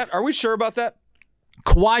about that? Are we sure about that?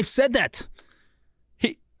 Kawhi said that.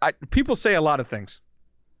 People say a lot of things.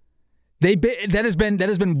 That has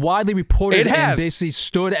been widely reported. It has. And basically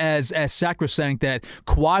stood as sacrosanct that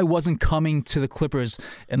Kawhi wasn't coming to the Clippers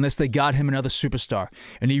unless they got him another superstar.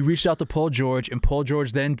 And he reached out to Paul George, and Paul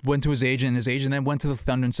George then went to his agent, and his agent then went to the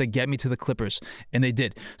Thunder and said, get me to the Clippers. And they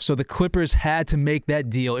did. So the Clippers had to make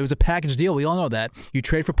that deal. It was a package deal. We all know that. You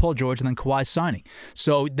trade for Paul George and then Kawhi signing.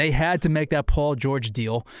 So they had to make that Paul George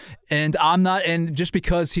deal. And just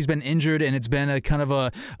because he's been injured and it's been a kind of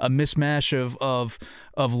a mismatch of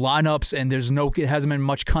lineups, and it hasn't been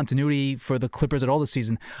much continuity for the Clippers at all this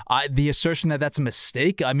season. The assertion that that's a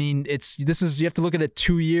mistake, I mean, you have to look at a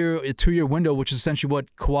two-year window, which is essentially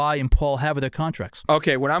what Kawhi and Paul have with their contracts.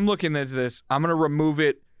 Okay, when I'm looking at this, I'm going to remove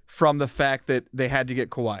it from the fact that they had to get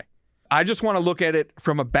Kawhi. I just want to look at it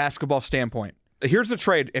from a basketball standpoint. Here's the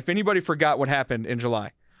trade. If anybody forgot what happened in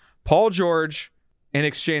July, Paul George in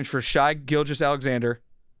exchange for Shai Gilgeous-Alexander,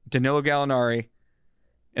 Danilo Gallinari,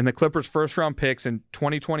 and the Clippers' first-round picks in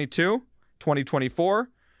 2022, 2024,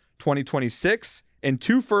 2026, and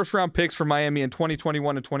 2 first-round picks for Miami in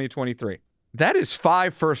 2021 and 2023. That is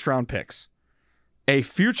 5 first-round picks. A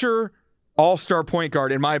future all-star point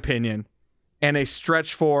guard, in my opinion, and a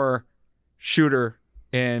stretch for shooter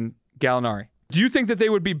in Gallinari. Do you think that they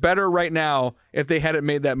would be better right now if they hadn't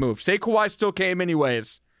made that move? Say Kawhi still came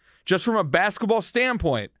anyways, just from a basketball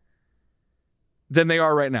standpoint, than they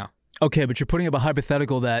are right now. Okay, but you're putting up a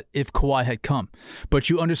hypothetical that if Kawhi had come. But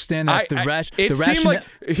you understand that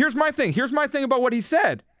here's my thing. Here's my thing about what he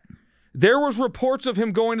said. There was reports of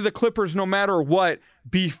him going to the Clippers no matter what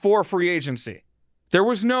before free agency. There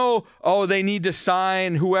was no, they need to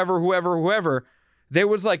sign whoever. There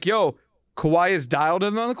was like, Kawhi is dialed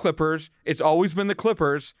in on the Clippers. It's always been the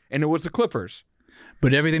Clippers, and it was the Clippers.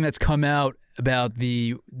 But everything that's come out about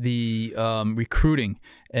the recruiting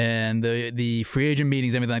and the free agent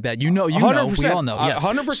meetings, everything like that, we all know. Yes.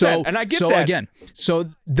 100%, and I get that. So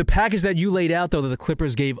the package that you laid out, though, that the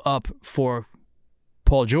Clippers gave up for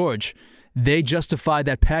Paul George, they justified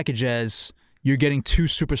that package as you're getting 2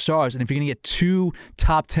 superstars, and if you're going to get 2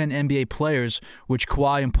 top 10 NBA players, which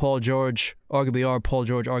Kawhi and Paul George arguably are, Paul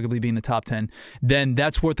George arguably being the top 10, then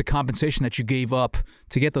that's worth the compensation that you gave up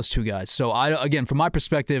to get those 2 guys. So, again, from my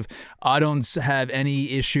perspective, I don't have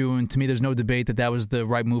any issue, and to me there's no debate that was the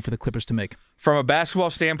right move for the Clippers to make. From a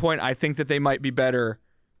basketball standpoint, I think that they might be better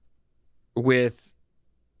with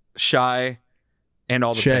Shai and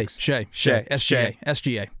all the picks.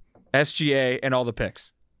 SGA and all the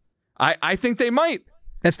picks. I think they might.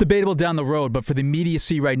 That's debatable down the road, but for the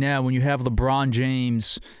immediacy right now, when you have LeBron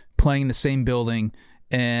James playing in the same building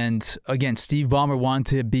And again, Steve Ballmer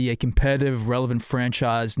wanted to be a competitive, relevant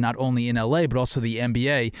franchise, not only in LA, but also the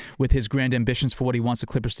NBA, with his grand ambitions for what he wants the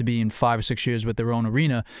Clippers to be in 5 or 6 years with their own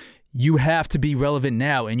arena. You have to be relevant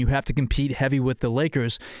now, and you have to compete heavy with the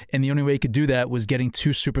Lakers. And the only way you could do that was getting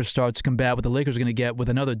 2 superstars to combat what the Lakers are going to get with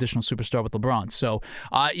another additional superstar with LeBron. So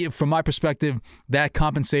from my perspective, that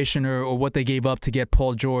compensation or what they gave up to get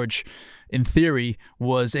Paul George, in theory,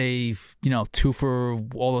 was a 2 for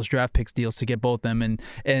all those draft picks deals to get both them.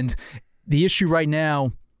 And the issue right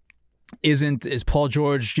now is Paul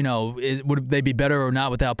George, would they be better or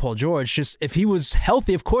not without Paul George? Just if he was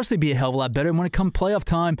healthy, of course they'd be a hell of a lot better. And when it comes playoff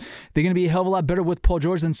time, they're going to be a hell of a lot better with Paul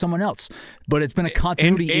George than someone else. But it's been a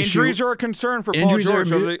continuity issue. Injuries are a concern for Paul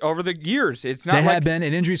George over the years. It's not have been,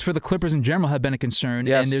 and injuries for the Clippers in general have been a concern.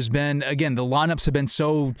 Yes. And there's been, again, the lineups have been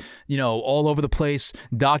so, all over the place.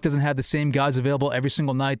 Doc doesn't have the same guys available every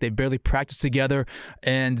single night. They barely practice together.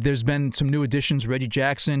 And there's been some new additions, Reggie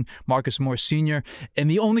Jackson, Marcus Morris Sr.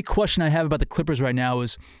 And the only question I have about the Clippers right now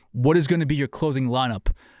is what is going to be your closing lineup?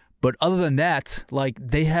 But other than that,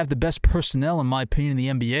 they have the best personnel, in my opinion,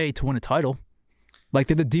 in the NBA to win a title. They're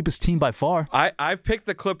the deepest team by far. I've picked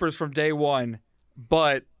the Clippers from day one,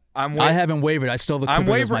 but I haven't wavered. I still have the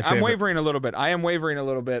Clippers as my favorite. I'm wavering a little bit. I am wavering a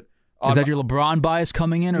little bit. Is that your LeBron bias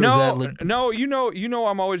coming in? Or no, is that no. You know,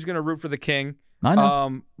 I'm always going to root for the king. I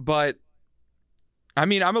know. But I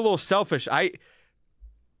mean, I'm a little selfish.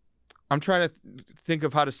 I'm trying to think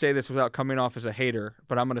of how to say this without coming off as a hater,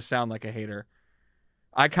 but I'm going to sound like a hater.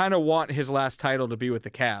 I kind of want his last title to be with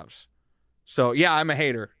the Cavs. So, yeah, I'm a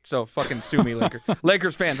hater. So, fucking sue me, Lakers.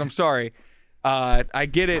 Lakers fans, I'm sorry. I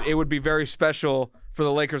get it. It would be very special for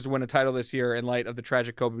the Lakers to win a title this year in light of the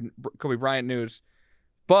tragic Kobe Bryant news.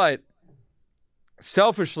 But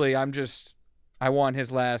selfishly, I want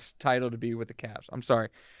his last title to be with the Cavs. I'm sorry.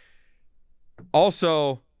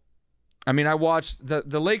 Also, I mean, I watched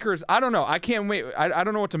the Lakers. I don't know. I can't wait. I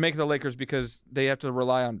don't know what to make of the Lakers because they have to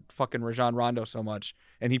rely on fucking Rajon Rondo so much.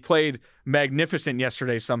 And he played magnificent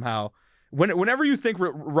yesterday somehow. Whenever you think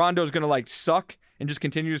Rondo's going to suck and just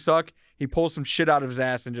continue to suck, he pulls some shit out of his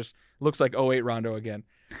ass and just looks like 08 Rondo again.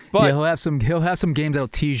 But yeah, he'll have some games that'll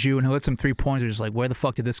tease you, and he'll hit some 3-pointers where the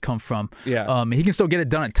fuck did this come from? Yeah. He can still get it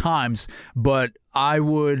done at times, but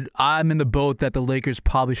I'm in the boat that the Lakers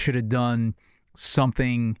probably should have done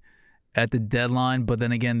something at the deadline, but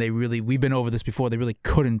then again, we've been over this before, they really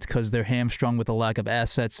couldn't because they're hamstrung with a lack of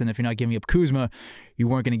assets, and if you're not giving up Kuzma, you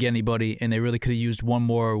weren't going to get anybody, and they really could have used one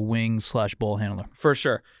more wing/ball handler. For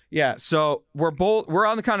sure. Yeah, so we're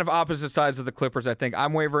on the kind of opposite sides of the Clippers, I think.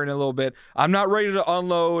 I'm wavering a little bit. I'm not ready to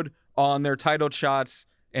unload on their titled shots,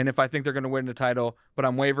 and if I think they're going to win the title, but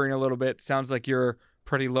I'm wavering a little bit. Sounds like you're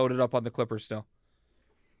pretty loaded up on the Clippers still.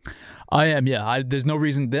 I am, yeah. There's no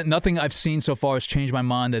reason that nothing I've seen so far has changed my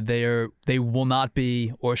mind that they will not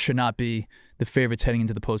be or should not be the favorites heading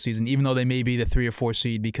into the postseason, even though they may be the 3 or 4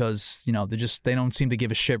 seed because they don't seem to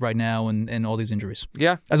give a shit right now and all these injuries.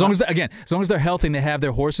 Yeah, as long as they're healthy and they have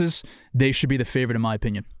their horses, they should be the favorite in my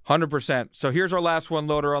opinion. 100%. So here's our last one,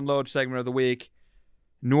 load or unload segment of the week.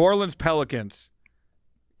 New Orleans Pelicans.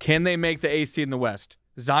 Can they make the 8th seed in the West?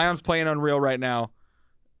 Zion's playing unreal right now.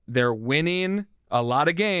 They're winning a lot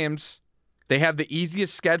of games. They have the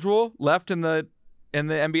easiest schedule left in the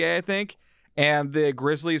NBA, I think, and the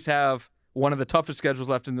Grizzlies have one of the toughest schedules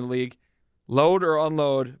left in the league. Load or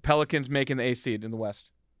unload, Pelicans making the 8th seed in the West?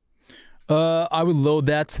 I would load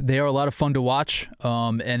that. They are a lot of fun to watch,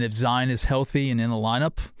 and if Zion is healthy and in the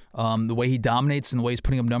lineup, the way he dominates and the way he's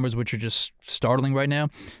putting up numbers, which are just startling right now,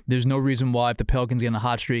 there's no reason why if the Pelicans get on a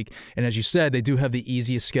hot streak, and as you said, they do have the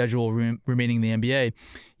easiest schedule remaining in the NBA.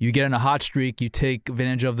 You get in a hot streak, you take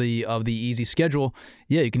advantage of the easy schedule.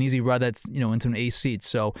 Yeah, you can easily ride that into an 8th seed.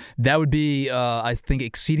 So that would be, I think,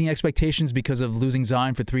 exceeding expectations because of losing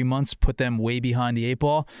Zion for 3 months, put them way behind the 8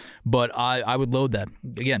 ball. But I would load that.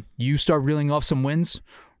 Again, you start reeling off some wins,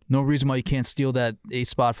 no reason why you can't steal that 8th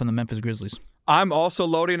spot from the Memphis Grizzlies. I'm also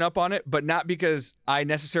loading up on it, but not because I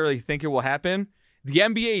necessarily think it will happen. The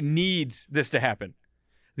NBA needs this to happen.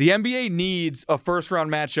 The NBA needs a first-round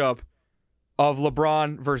matchup of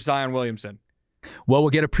LeBron versus Zion Williamson. Well,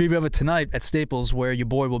 we'll get a preview of it tonight at Staples where your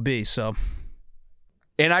boy will be. So,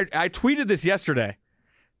 and I tweeted this yesterday.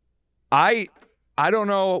 I don't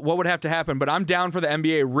know what would have to happen, but I'm down for the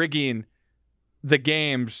NBA rigging the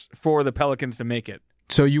games for the Pelicans to make it.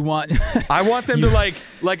 So you want? I want them to like.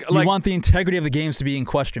 You want the integrity of the games to be in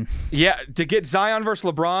question. Yeah, to get Zion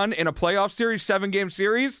versus LeBron in a playoff series, 7-game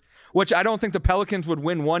series, which I don't think the Pelicans would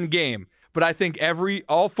win one game, but I think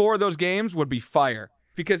all 4 of those games would be fire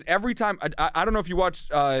because every time I don't know if you watched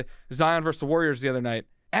Zion versus the Warriors the other night.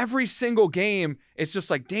 Every single game, it's just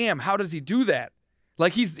like, damn, how does he do that?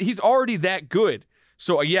 Like he's already that good.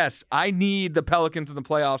 So yes, I need the Pelicans in the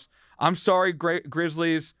playoffs. I'm sorry,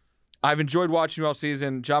 Grizzlies. I've enjoyed watching you all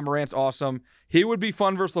season. Ja Morant's awesome. He would be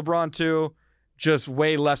fun versus LeBron too, just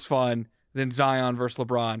way less fun than Zion versus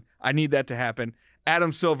LeBron. I need that to happen.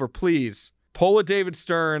 Adam Silver, please pull a David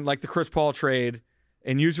Stern like the Chris Paul trade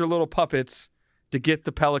and use your little puppets to get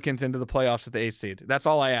the Pelicans into the playoffs at the 8th seed. That's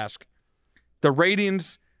all I ask. The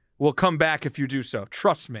ratings will come back if you do so.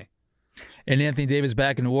 Trust me. And Anthony Davis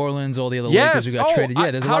back in New Orleans, all the other Lakers who got traded.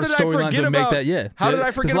 Yeah, there's a lot of storylines that would make that. Yeah, how did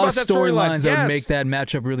I forget about that? There's a lot of storylines that would make that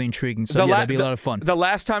matchup really intriguing. So that'd be a lot of fun. The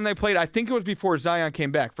last time they played, I think it was before Zion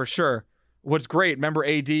came back for sure. What's great? Remember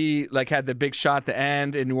AD had the big shot at the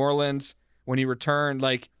end in New Orleans when he returned.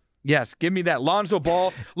 Yes, give me that. Lonzo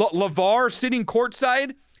Ball, LeVar sitting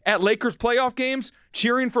courtside at Lakers playoff games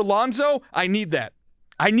cheering for Lonzo. I need that.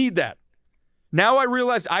 Now I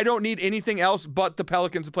realize I don't need anything else but the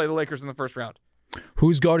Pelicans to play the Lakers in the first round.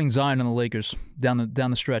 Who's guarding Zion on the Lakers down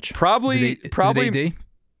the stretch? Probably is it AD?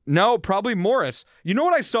 No, probably Morris. You know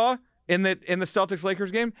what I saw in the Celtics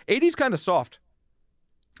Lakers game? AD's kind of soft.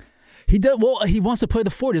 He does well. He wants to play the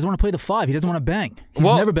 4. He doesn't want to play the 5. He doesn't want to bang. He's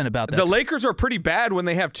never been about that. The Lakers are pretty bad when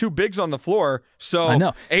they have 2 bigs on the floor. So I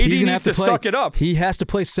know. AD needs to suck it up. He has to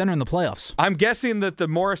play center in the playoffs. I'm guessing that the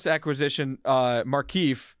Morris acquisition,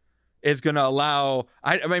 Markieff, is going to allow.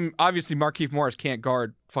 I mean, obviously Markieff Morris can't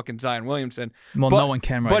guard fucking Zion Williamson. Well, no one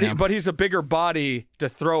can right now. But he's a bigger body to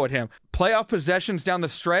throw at him. Playoff possessions down the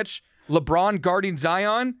stretch. LeBron guarding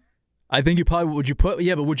Zion. I think you probably would put who are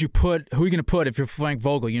you going to put if you're Frank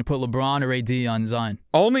Vogel? You going to put LeBron or AD on Zion?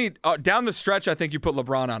 Only down the stretch, I think you put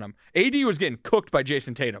LeBron on him. AD was getting cooked by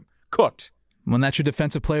Jason Tatum. Cooked. Well, that's your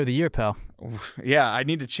defensive player of the year, pal. Yeah, I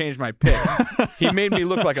need to change my pick. He made me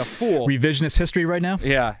look like a fool. Revisionist history right now?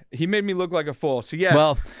 Yeah, he made me look like a fool. So yes.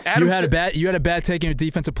 Well, you had a bad take in your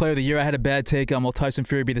defensive player of the year. I had a bad take on Tyson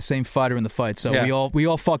Fury be the same fighter in the fight. So yeah. we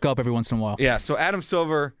all fuck up every once in a while. Yeah. So Adam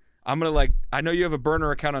Silver, I'm gonna I know you have a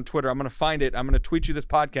burner account on Twitter. I'm gonna find it. I'm gonna tweet you this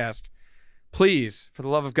podcast. Please, for the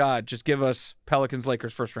love of God, just give us Pelicans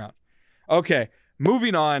Lakers first round. Okay,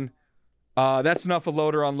 moving on. That's enough of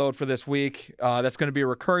Load or Unload for this week. That's going to be a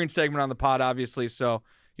recurring segment on the pod, obviously. So,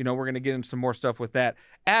 we're going to get into some more stuff with that.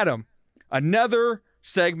 Adam, another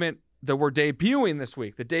segment that we're debuting this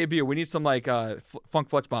week. The debut. We need some funk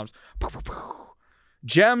flex bombs.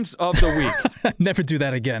 Gems of the week. Never do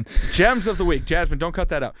that again. Gems of the week. Jasmine, don't cut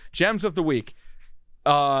that out. Gems of the week.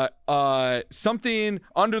 Something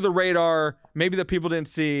under the radar, maybe that people didn't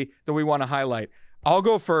see that we want to highlight. I'll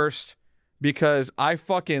go first. Because I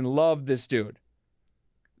fucking love this dude.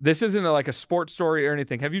 This isn't a sports story or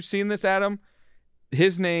anything. Have you seen this, Adam?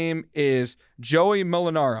 His name is Joey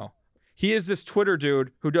Molinaro. He is this Twitter dude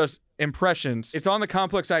who does impressions. It's on the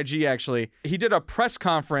Complex IG, actually. He did a press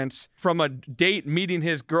conference from a date meeting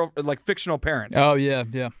his fictional parents. Oh, yeah,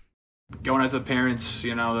 yeah. Going after the parents,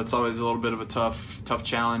 that's always a little bit of a tough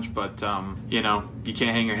challenge, but, you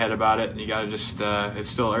can't hang your head about it. You got to just, it's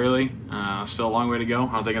still early, still a long way to go.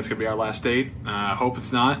 I don't think it's going to be our last date. Hope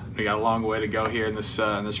it's not. We got a long way to go here in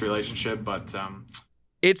this relationship, but...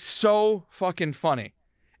 It's so fucking funny.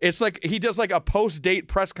 It's he does a post-date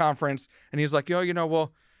press conference, and he's like, the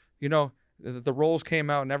roles came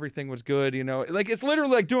out and everything was good, It's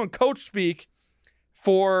literally doing coach speak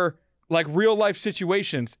for... real life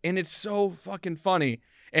situations, and it's so fucking funny.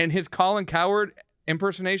 And his Colin Cowherd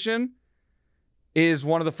impersonation is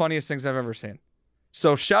one of the funniest things I've ever seen.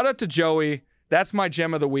 So shout out to Joey. That's my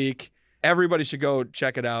gem of the week. Everybody should go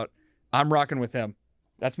check it out. I'm rocking with him.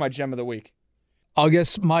 That's my gem of the week. I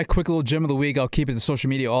guess my quick little gem of the week, I'll keep it to social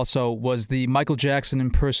media also, was the Michael Jackson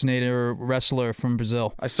impersonator wrestler from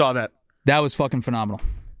Brazil. I saw that. That was fucking phenomenal.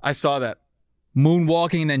 I saw that.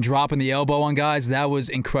 Moonwalking and then dropping the elbow on guys, that was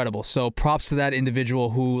incredible. So props to that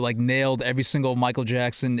individual who nailed every single Michael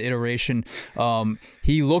Jackson iteration.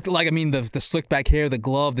 He looked the slick back hair, the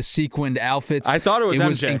glove, the sequined outfits. I thought it was MJ.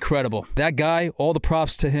 Was incredible. That guy, all the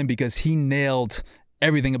props to him because he nailed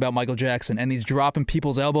everything about Michael Jackson, and he's dropping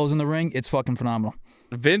people's elbows in the ring. It's fucking phenomenal.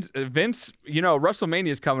 Vince, WrestleMania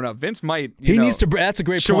is coming up. Vince might. He needs to. That's a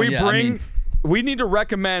great point. Should we bring? We need to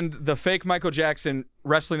recommend the fake Michael Jackson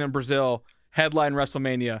wrestling in Brazil. Headline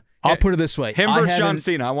WrestleMania. I'll put it this way. Him versus John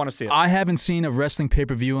Cena. I want to see it. I haven't seen a wrestling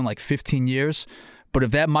pay-per-view in 15 years, but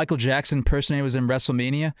if that Michael Jackson impersonator was in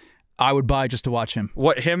WrestleMania, I would buy just to watch him.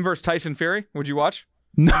 What, him versus Tyson Fury? Would you watch?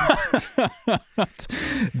 That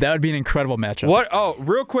would be an incredible matchup. What? Oh,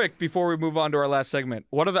 real quick before we move on to our last segment,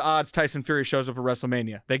 what are the odds Tyson Fury shows up at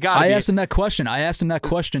WrestleMania? They got. I asked him that question.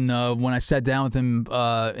 When I sat down with him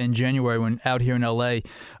in January when out here in LA.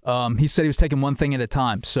 He said he was taking one thing at a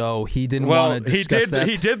time, so he didn't want to discuss that.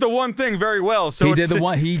 He did the one thing very well. So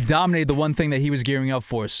he dominated the one thing that he was gearing up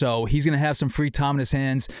for. So he's going to have some free time in his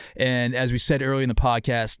hands. And as we said earlier in the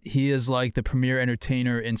podcast, he is like the premier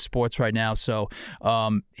entertainer in sports right now. So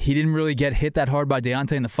he didn't really get hit that hard by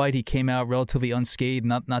Deontay in the fight. He came out relatively unscathed,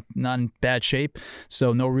 not in bad shape.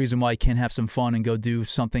 So no reason why he can't have some fun and go do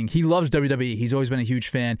something. He loves WWE. He's always been a huge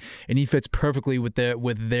fan, and he fits perfectly with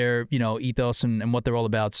their ethos and what they're all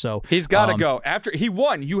about. So he's got to go. After he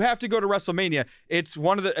won, you have to go to WrestleMania. It's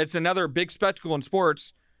another big spectacle in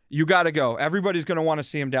sports. You got to go. Everybody's going to want to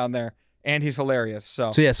see him down there, and he's hilarious.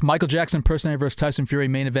 So yes, Michael Jackson impersonator versus Tyson Fury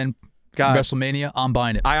main event. WrestleMania, I'm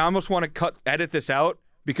buying it. I almost want to edit this out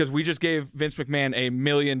because we just gave Vince McMahon $1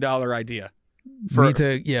 million idea.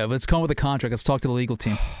 Let's come up with a contract. Let's talk to the legal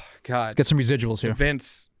team. God, let's get some residuals here.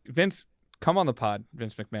 Vince, come on the pod,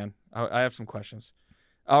 Vince McMahon. I have some questions.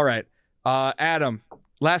 All right, Adam.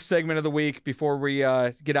 Last segment of the week before we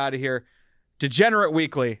get out of here. Degenerate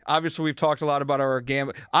Weekly. Obviously, we've talked a lot about our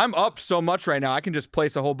gambling. I'm up so much right now. I can just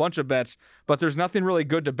place a whole bunch of bets, but there's nothing really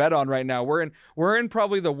good to bet on right now. We're in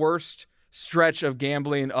probably the worst stretch of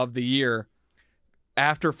gambling of the year.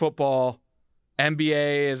 After football,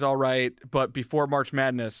 NBA is all right, but before March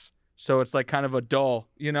Madness, so it's like kind of a dull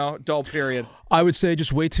period. I would say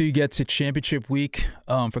just wait till you get to championship week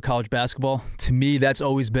for college basketball. To me, that's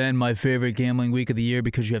always been my favorite gambling week of the year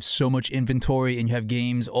because you have so much inventory and you have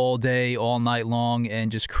games all day, all night long,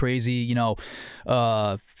 and just crazy,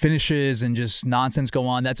 finishes and just nonsense go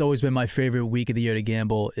on. That's always been my favorite week of the year to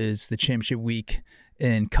gamble is the championship week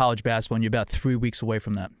in college basketball, and you're about 3 weeks away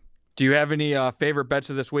from that. Do you have any favorite bets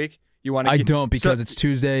of this week? I don't because it's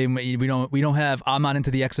Tuesday and we don't have. I'm not into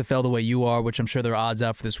the XFL the way you are, which I'm sure there are odds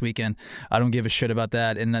out for this weekend. I don't give a shit about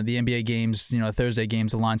that. And the NBA games, Thursday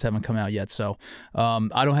games, the lines haven't come out yet, so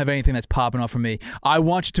I don't have anything that's popping off for me. I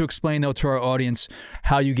want you to explain though to our audience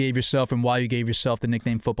how you gave yourself and why you gave yourself the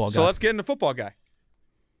nickname Football Guy. So let's get into Football Guy.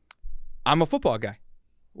 I'm a football guy.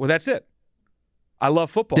 Well, that's it. I love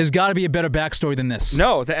football. There's got to be a better backstory than this.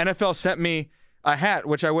 No, the NFL sent me a hat,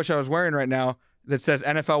 which I wish I was wearing right now, that says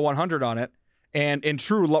NFL 100 on it. And in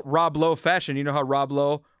true Rob Lowe fashion, you know how Rob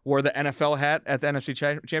Lowe wore the NFL hat at the NFC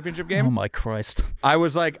Championship game? Oh, my Christ. I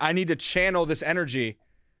was like, I need to channel this energy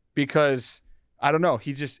because, I don't know,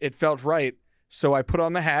 it felt right. So I put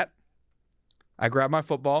on the hat, I grabbed my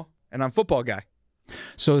football, and I'm Football Guy.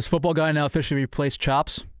 So is Football Guy now officially replaced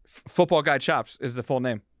Chops? Football Guy Chops is the full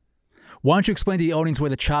name. Why don't you explain to the audience where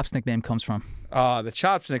the Chops nickname comes from? The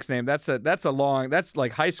Chops nickname, that's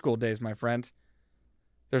like high school days, my friend.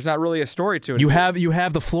 There's not really a story to it. You have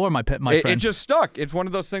the floor, my friend. It just stuck. It's one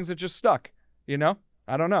of those things that just stuck. I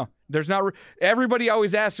don't know. There's not. Everybody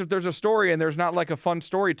always asks if there's a story, and there's not like a fun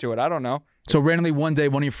story to it. I don't know. So randomly one day,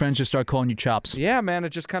 one of your friends just start calling you Chops. Yeah, man.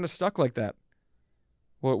 It just kind of stuck like that.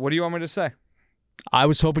 What do you want me to say? I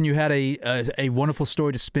was hoping you had a wonderful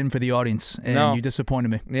story to spin for the audience, and you disappointed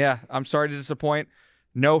me. Yeah, I'm sorry to disappoint.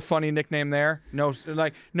 No funny nickname there. No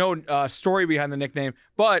story behind the nickname.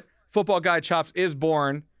 But Football Guy Chops is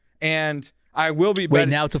born, and I will be betting.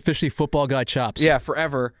 Wait, now it's officially Football Guy Chops. Yeah,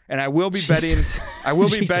 forever. And I will be betting. I will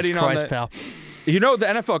be betting Christ, on pal. The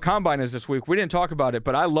NFL Combine is this week. We didn't talk about it,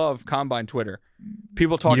 but I love Combine Twitter.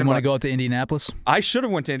 People talking. You didn't want to go out to Indianapolis? I should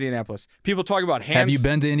have went to Indianapolis. People talk about hands. Have you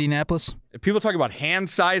been to Indianapolis? People talk about hand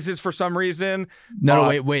sizes for some reason.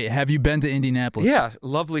 No, wait. Have you been to Indianapolis? Yeah,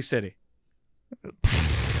 lovely city.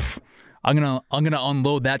 I'm gonna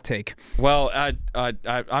unload that take. Well,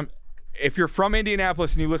 I'm. If you're from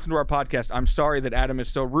Indianapolis and you listen to our podcast, I'm sorry that Adam is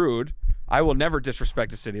so rude. I will never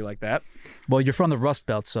disrespect a city like that. Well, you're from the Rust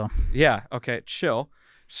Belt, so. Yeah, okay, chill.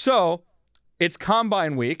 So, it's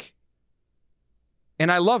Combine Week,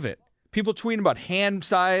 and I love it. People tweeting about hand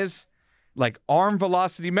size, like arm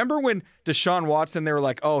velocity. Remember when Deshaun Watson, they were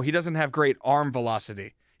like, oh, he doesn't have great arm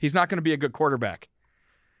velocity. He's not going to be a good quarterback.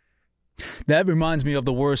 That reminds me of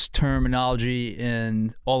the worst terminology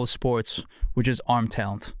in all of sports, which is arm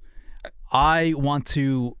talent. I want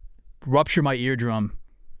to rupture my eardrum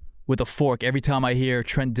with a fork every time I hear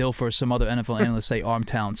Trent Dilfer or some other NFL analyst say arm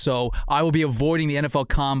talent. So I will be avoiding the NFL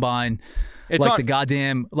Combine the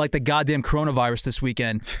goddamn coronavirus this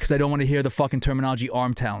weekend because I don't want to hear the fucking terminology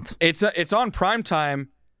arm talent. It's on primetime,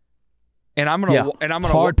 and I'm gonna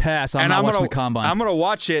hard pass. I'm not watching the Combine. I'm gonna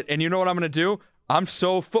watch it, and you know what I'm gonna do? I'm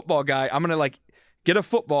so football guy. I'm gonna get a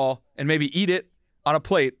football and maybe eat it on a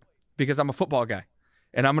plate because I'm a football guy.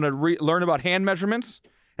 and I'm going to learn about hand measurements,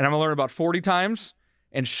 and I'm going to learn about 40 times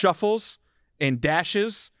and shuffles and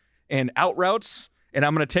dashes and out routes, and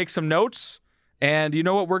I'm going to take some notes, and you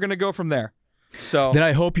know what? We're going to go from there. So then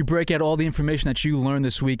I hope you break out all the information that you learned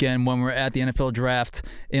this weekend when we're at the NFL draft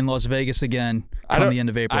in Las Vegas again come the end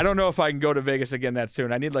of April. I don't know if I can go to Vegas again that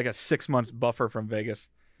soon. I need like a 6 months buffer from Vegas.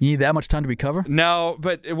 You need that much time to recover? No,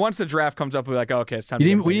 but once the draft comes up, we're like, okay, it's time to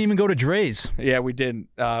We didn't even go to Dre's. Yeah, we didn't.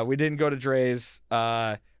 We didn't go to Dre's,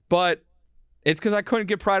 but it's because I couldn't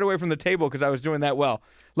get Pride away from the table because I was doing that well.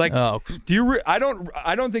 Like, do you? I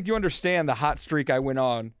don't think you understand the hot streak I went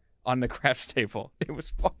on the craps table. It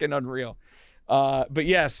was fucking unreal. But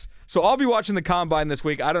yes, so I'll be watching the Combine this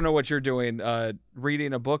week. I don't know what you're doing,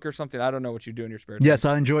 reading a book or something. I don't know what you do in your spare time. Yes,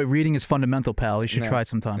 I enjoy reading. Is fundamental, pal. You should try it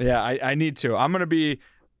sometime. Yeah, I need to. I'm going to be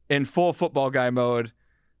in full football guy mode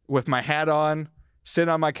with my hat on, sitting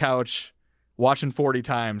on my couch, watching 40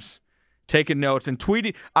 times, taking notes, and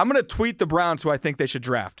tweeting. I'm going to tweet the Browns who I think they should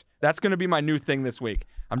draft. That's going to be my new thing this week.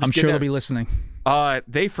 I'm sure they'll be listening.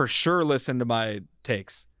 They for sure listen to my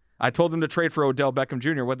takes. I told them to trade for Odell Beckham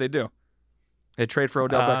Jr. What'd they do? They trade for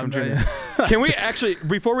Odell Beckham Jr. Can we actually,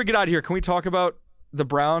 before we get out of here, can we talk about the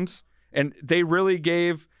Browns? And they really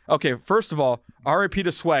gave, okay, first of all, RIP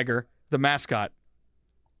to Swagger, the mascot,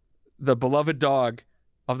 the beloved dog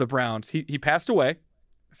of the Browns. He passed away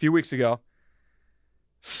a few weeks ago.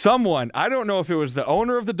 Someone, I don't know if it was the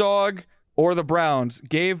owner of the dog or the Browns,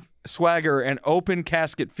 gave Swagger an open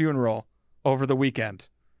casket funeral over the weekend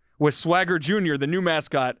with Swagger Jr., the new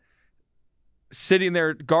mascot, sitting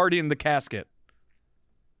there guarding the casket.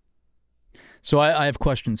 So I have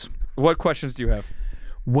questions. What questions do you have?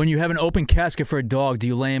 When you have an open casket for a dog, do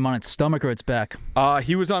you lay him on its stomach or its back?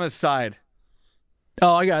 He was on his side.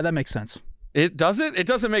 Oh, yeah, that makes sense. It doesn't? It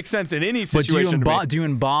doesn't make sense in any situation. But do you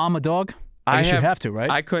embalm a dog? I guess you have to, right?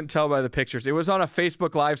 I couldn't tell by the pictures. It was on a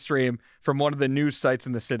Facebook live stream from one of the news sites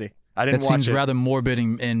in the city. I didn't watch it. That seems rather morbid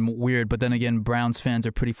and weird, but then again, Browns fans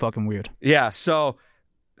are pretty fucking weird. Yeah, so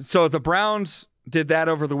the Browns did that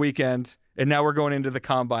over the weekend, and now we're going into the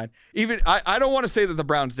Combine. Even I don't want to say that the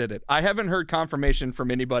Browns did it. I haven't heard confirmation from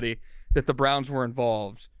anybody that the Browns were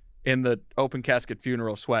involved in the open casket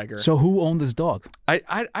funeral Swagger. So who owned this dog?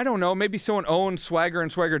 I don't know. Maybe someone owns Swagger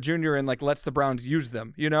and Swagger Jr. and like lets the Browns use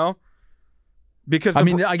them, you know? Because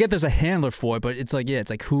I get there's a handler for it, but it's like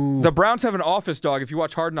who? The Browns have an office dog. If you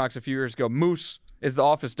watch Hard Knocks a few years ago, Moose is the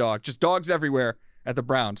office dog. Just dogs everywhere at the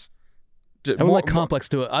Browns. I would like Complex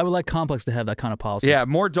to it. I would like Complex to have that kind of policy. Yeah,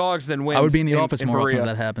 more dogs than wins. I would be in the office more often if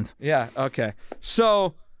that happened. Yeah, okay.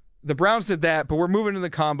 So the Browns did that, but we're moving to the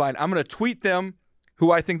Combine. I'm going to tweet them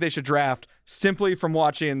who I think they should draft simply from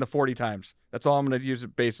watching the 40 times. That's all I'm going to use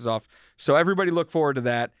it basis off. So everybody look forward to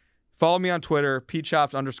that. Follow me on Twitter,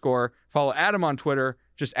 PeteChops_. Follow Adam on Twitter,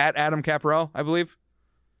 just at Adam Caparel, I believe.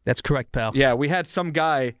 That's correct, pal. Yeah, we had some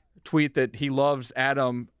guy tweet that he loves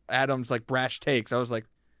Adam's like brash takes. I was like,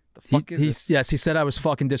 the fuck is this? Yes, he said I was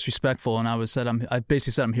fucking disrespectful, and I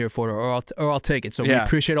basically said I'm here for it, or I'll take it. So we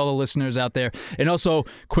appreciate all the listeners out there. And also,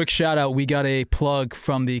 quick shout out, we got a plug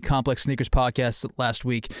from the Complex Sneakers podcast last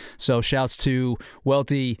week. So shouts to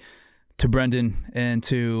Welty, to Brendan, and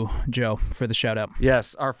to Joe for the shout out.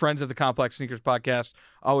 Yes, our friends at the Complex Sneakers podcast,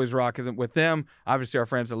 always rocking with them. Obviously, our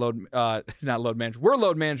friends at not Load Management. We're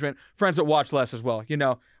Load Management, friends at Watch Less as well. You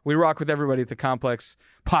know, we rock with everybody at the Complex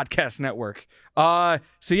Podcast Network. So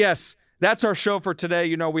yes, that's our show for today.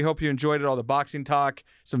 You know, we hope you enjoyed it. All the boxing talk,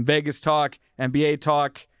 some Vegas talk, NBA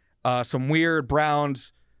talk, some weird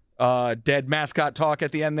Browns dead mascot talk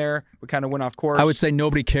at the end there. We kind of went off course. I would say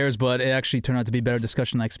nobody cares, but it actually turned out to be better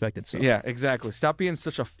discussion than I expected. So. Yeah, exactly. Stop being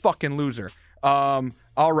such a fucking loser. All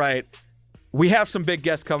right. We have some big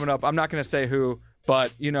guests coming up. I'm not going to say who,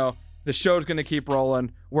 but, you know, the show's going to keep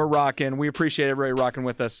rolling. We're rocking. We appreciate everybody rocking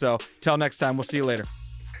with us. So, till next time, we'll see you later.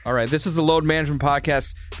 All right, this is the Load Management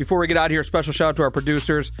Podcast. Before we get out of here, special shout out to our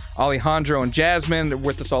producers, Alejandro and Jasmine. They're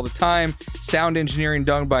with us all the time. Sound engineering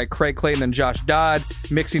done by Craig Clayton and Josh Dodd.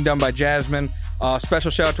 Mixing done by Jasmine. Special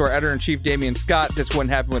shout out to our editor-in-chief, Damian Scott. This wouldn't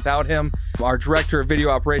happen without him. Our director of video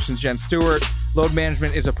operations, Jen Stewart. Load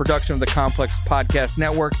Management is a production of the Complex Podcast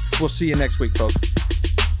Network. We'll see you next week, folks.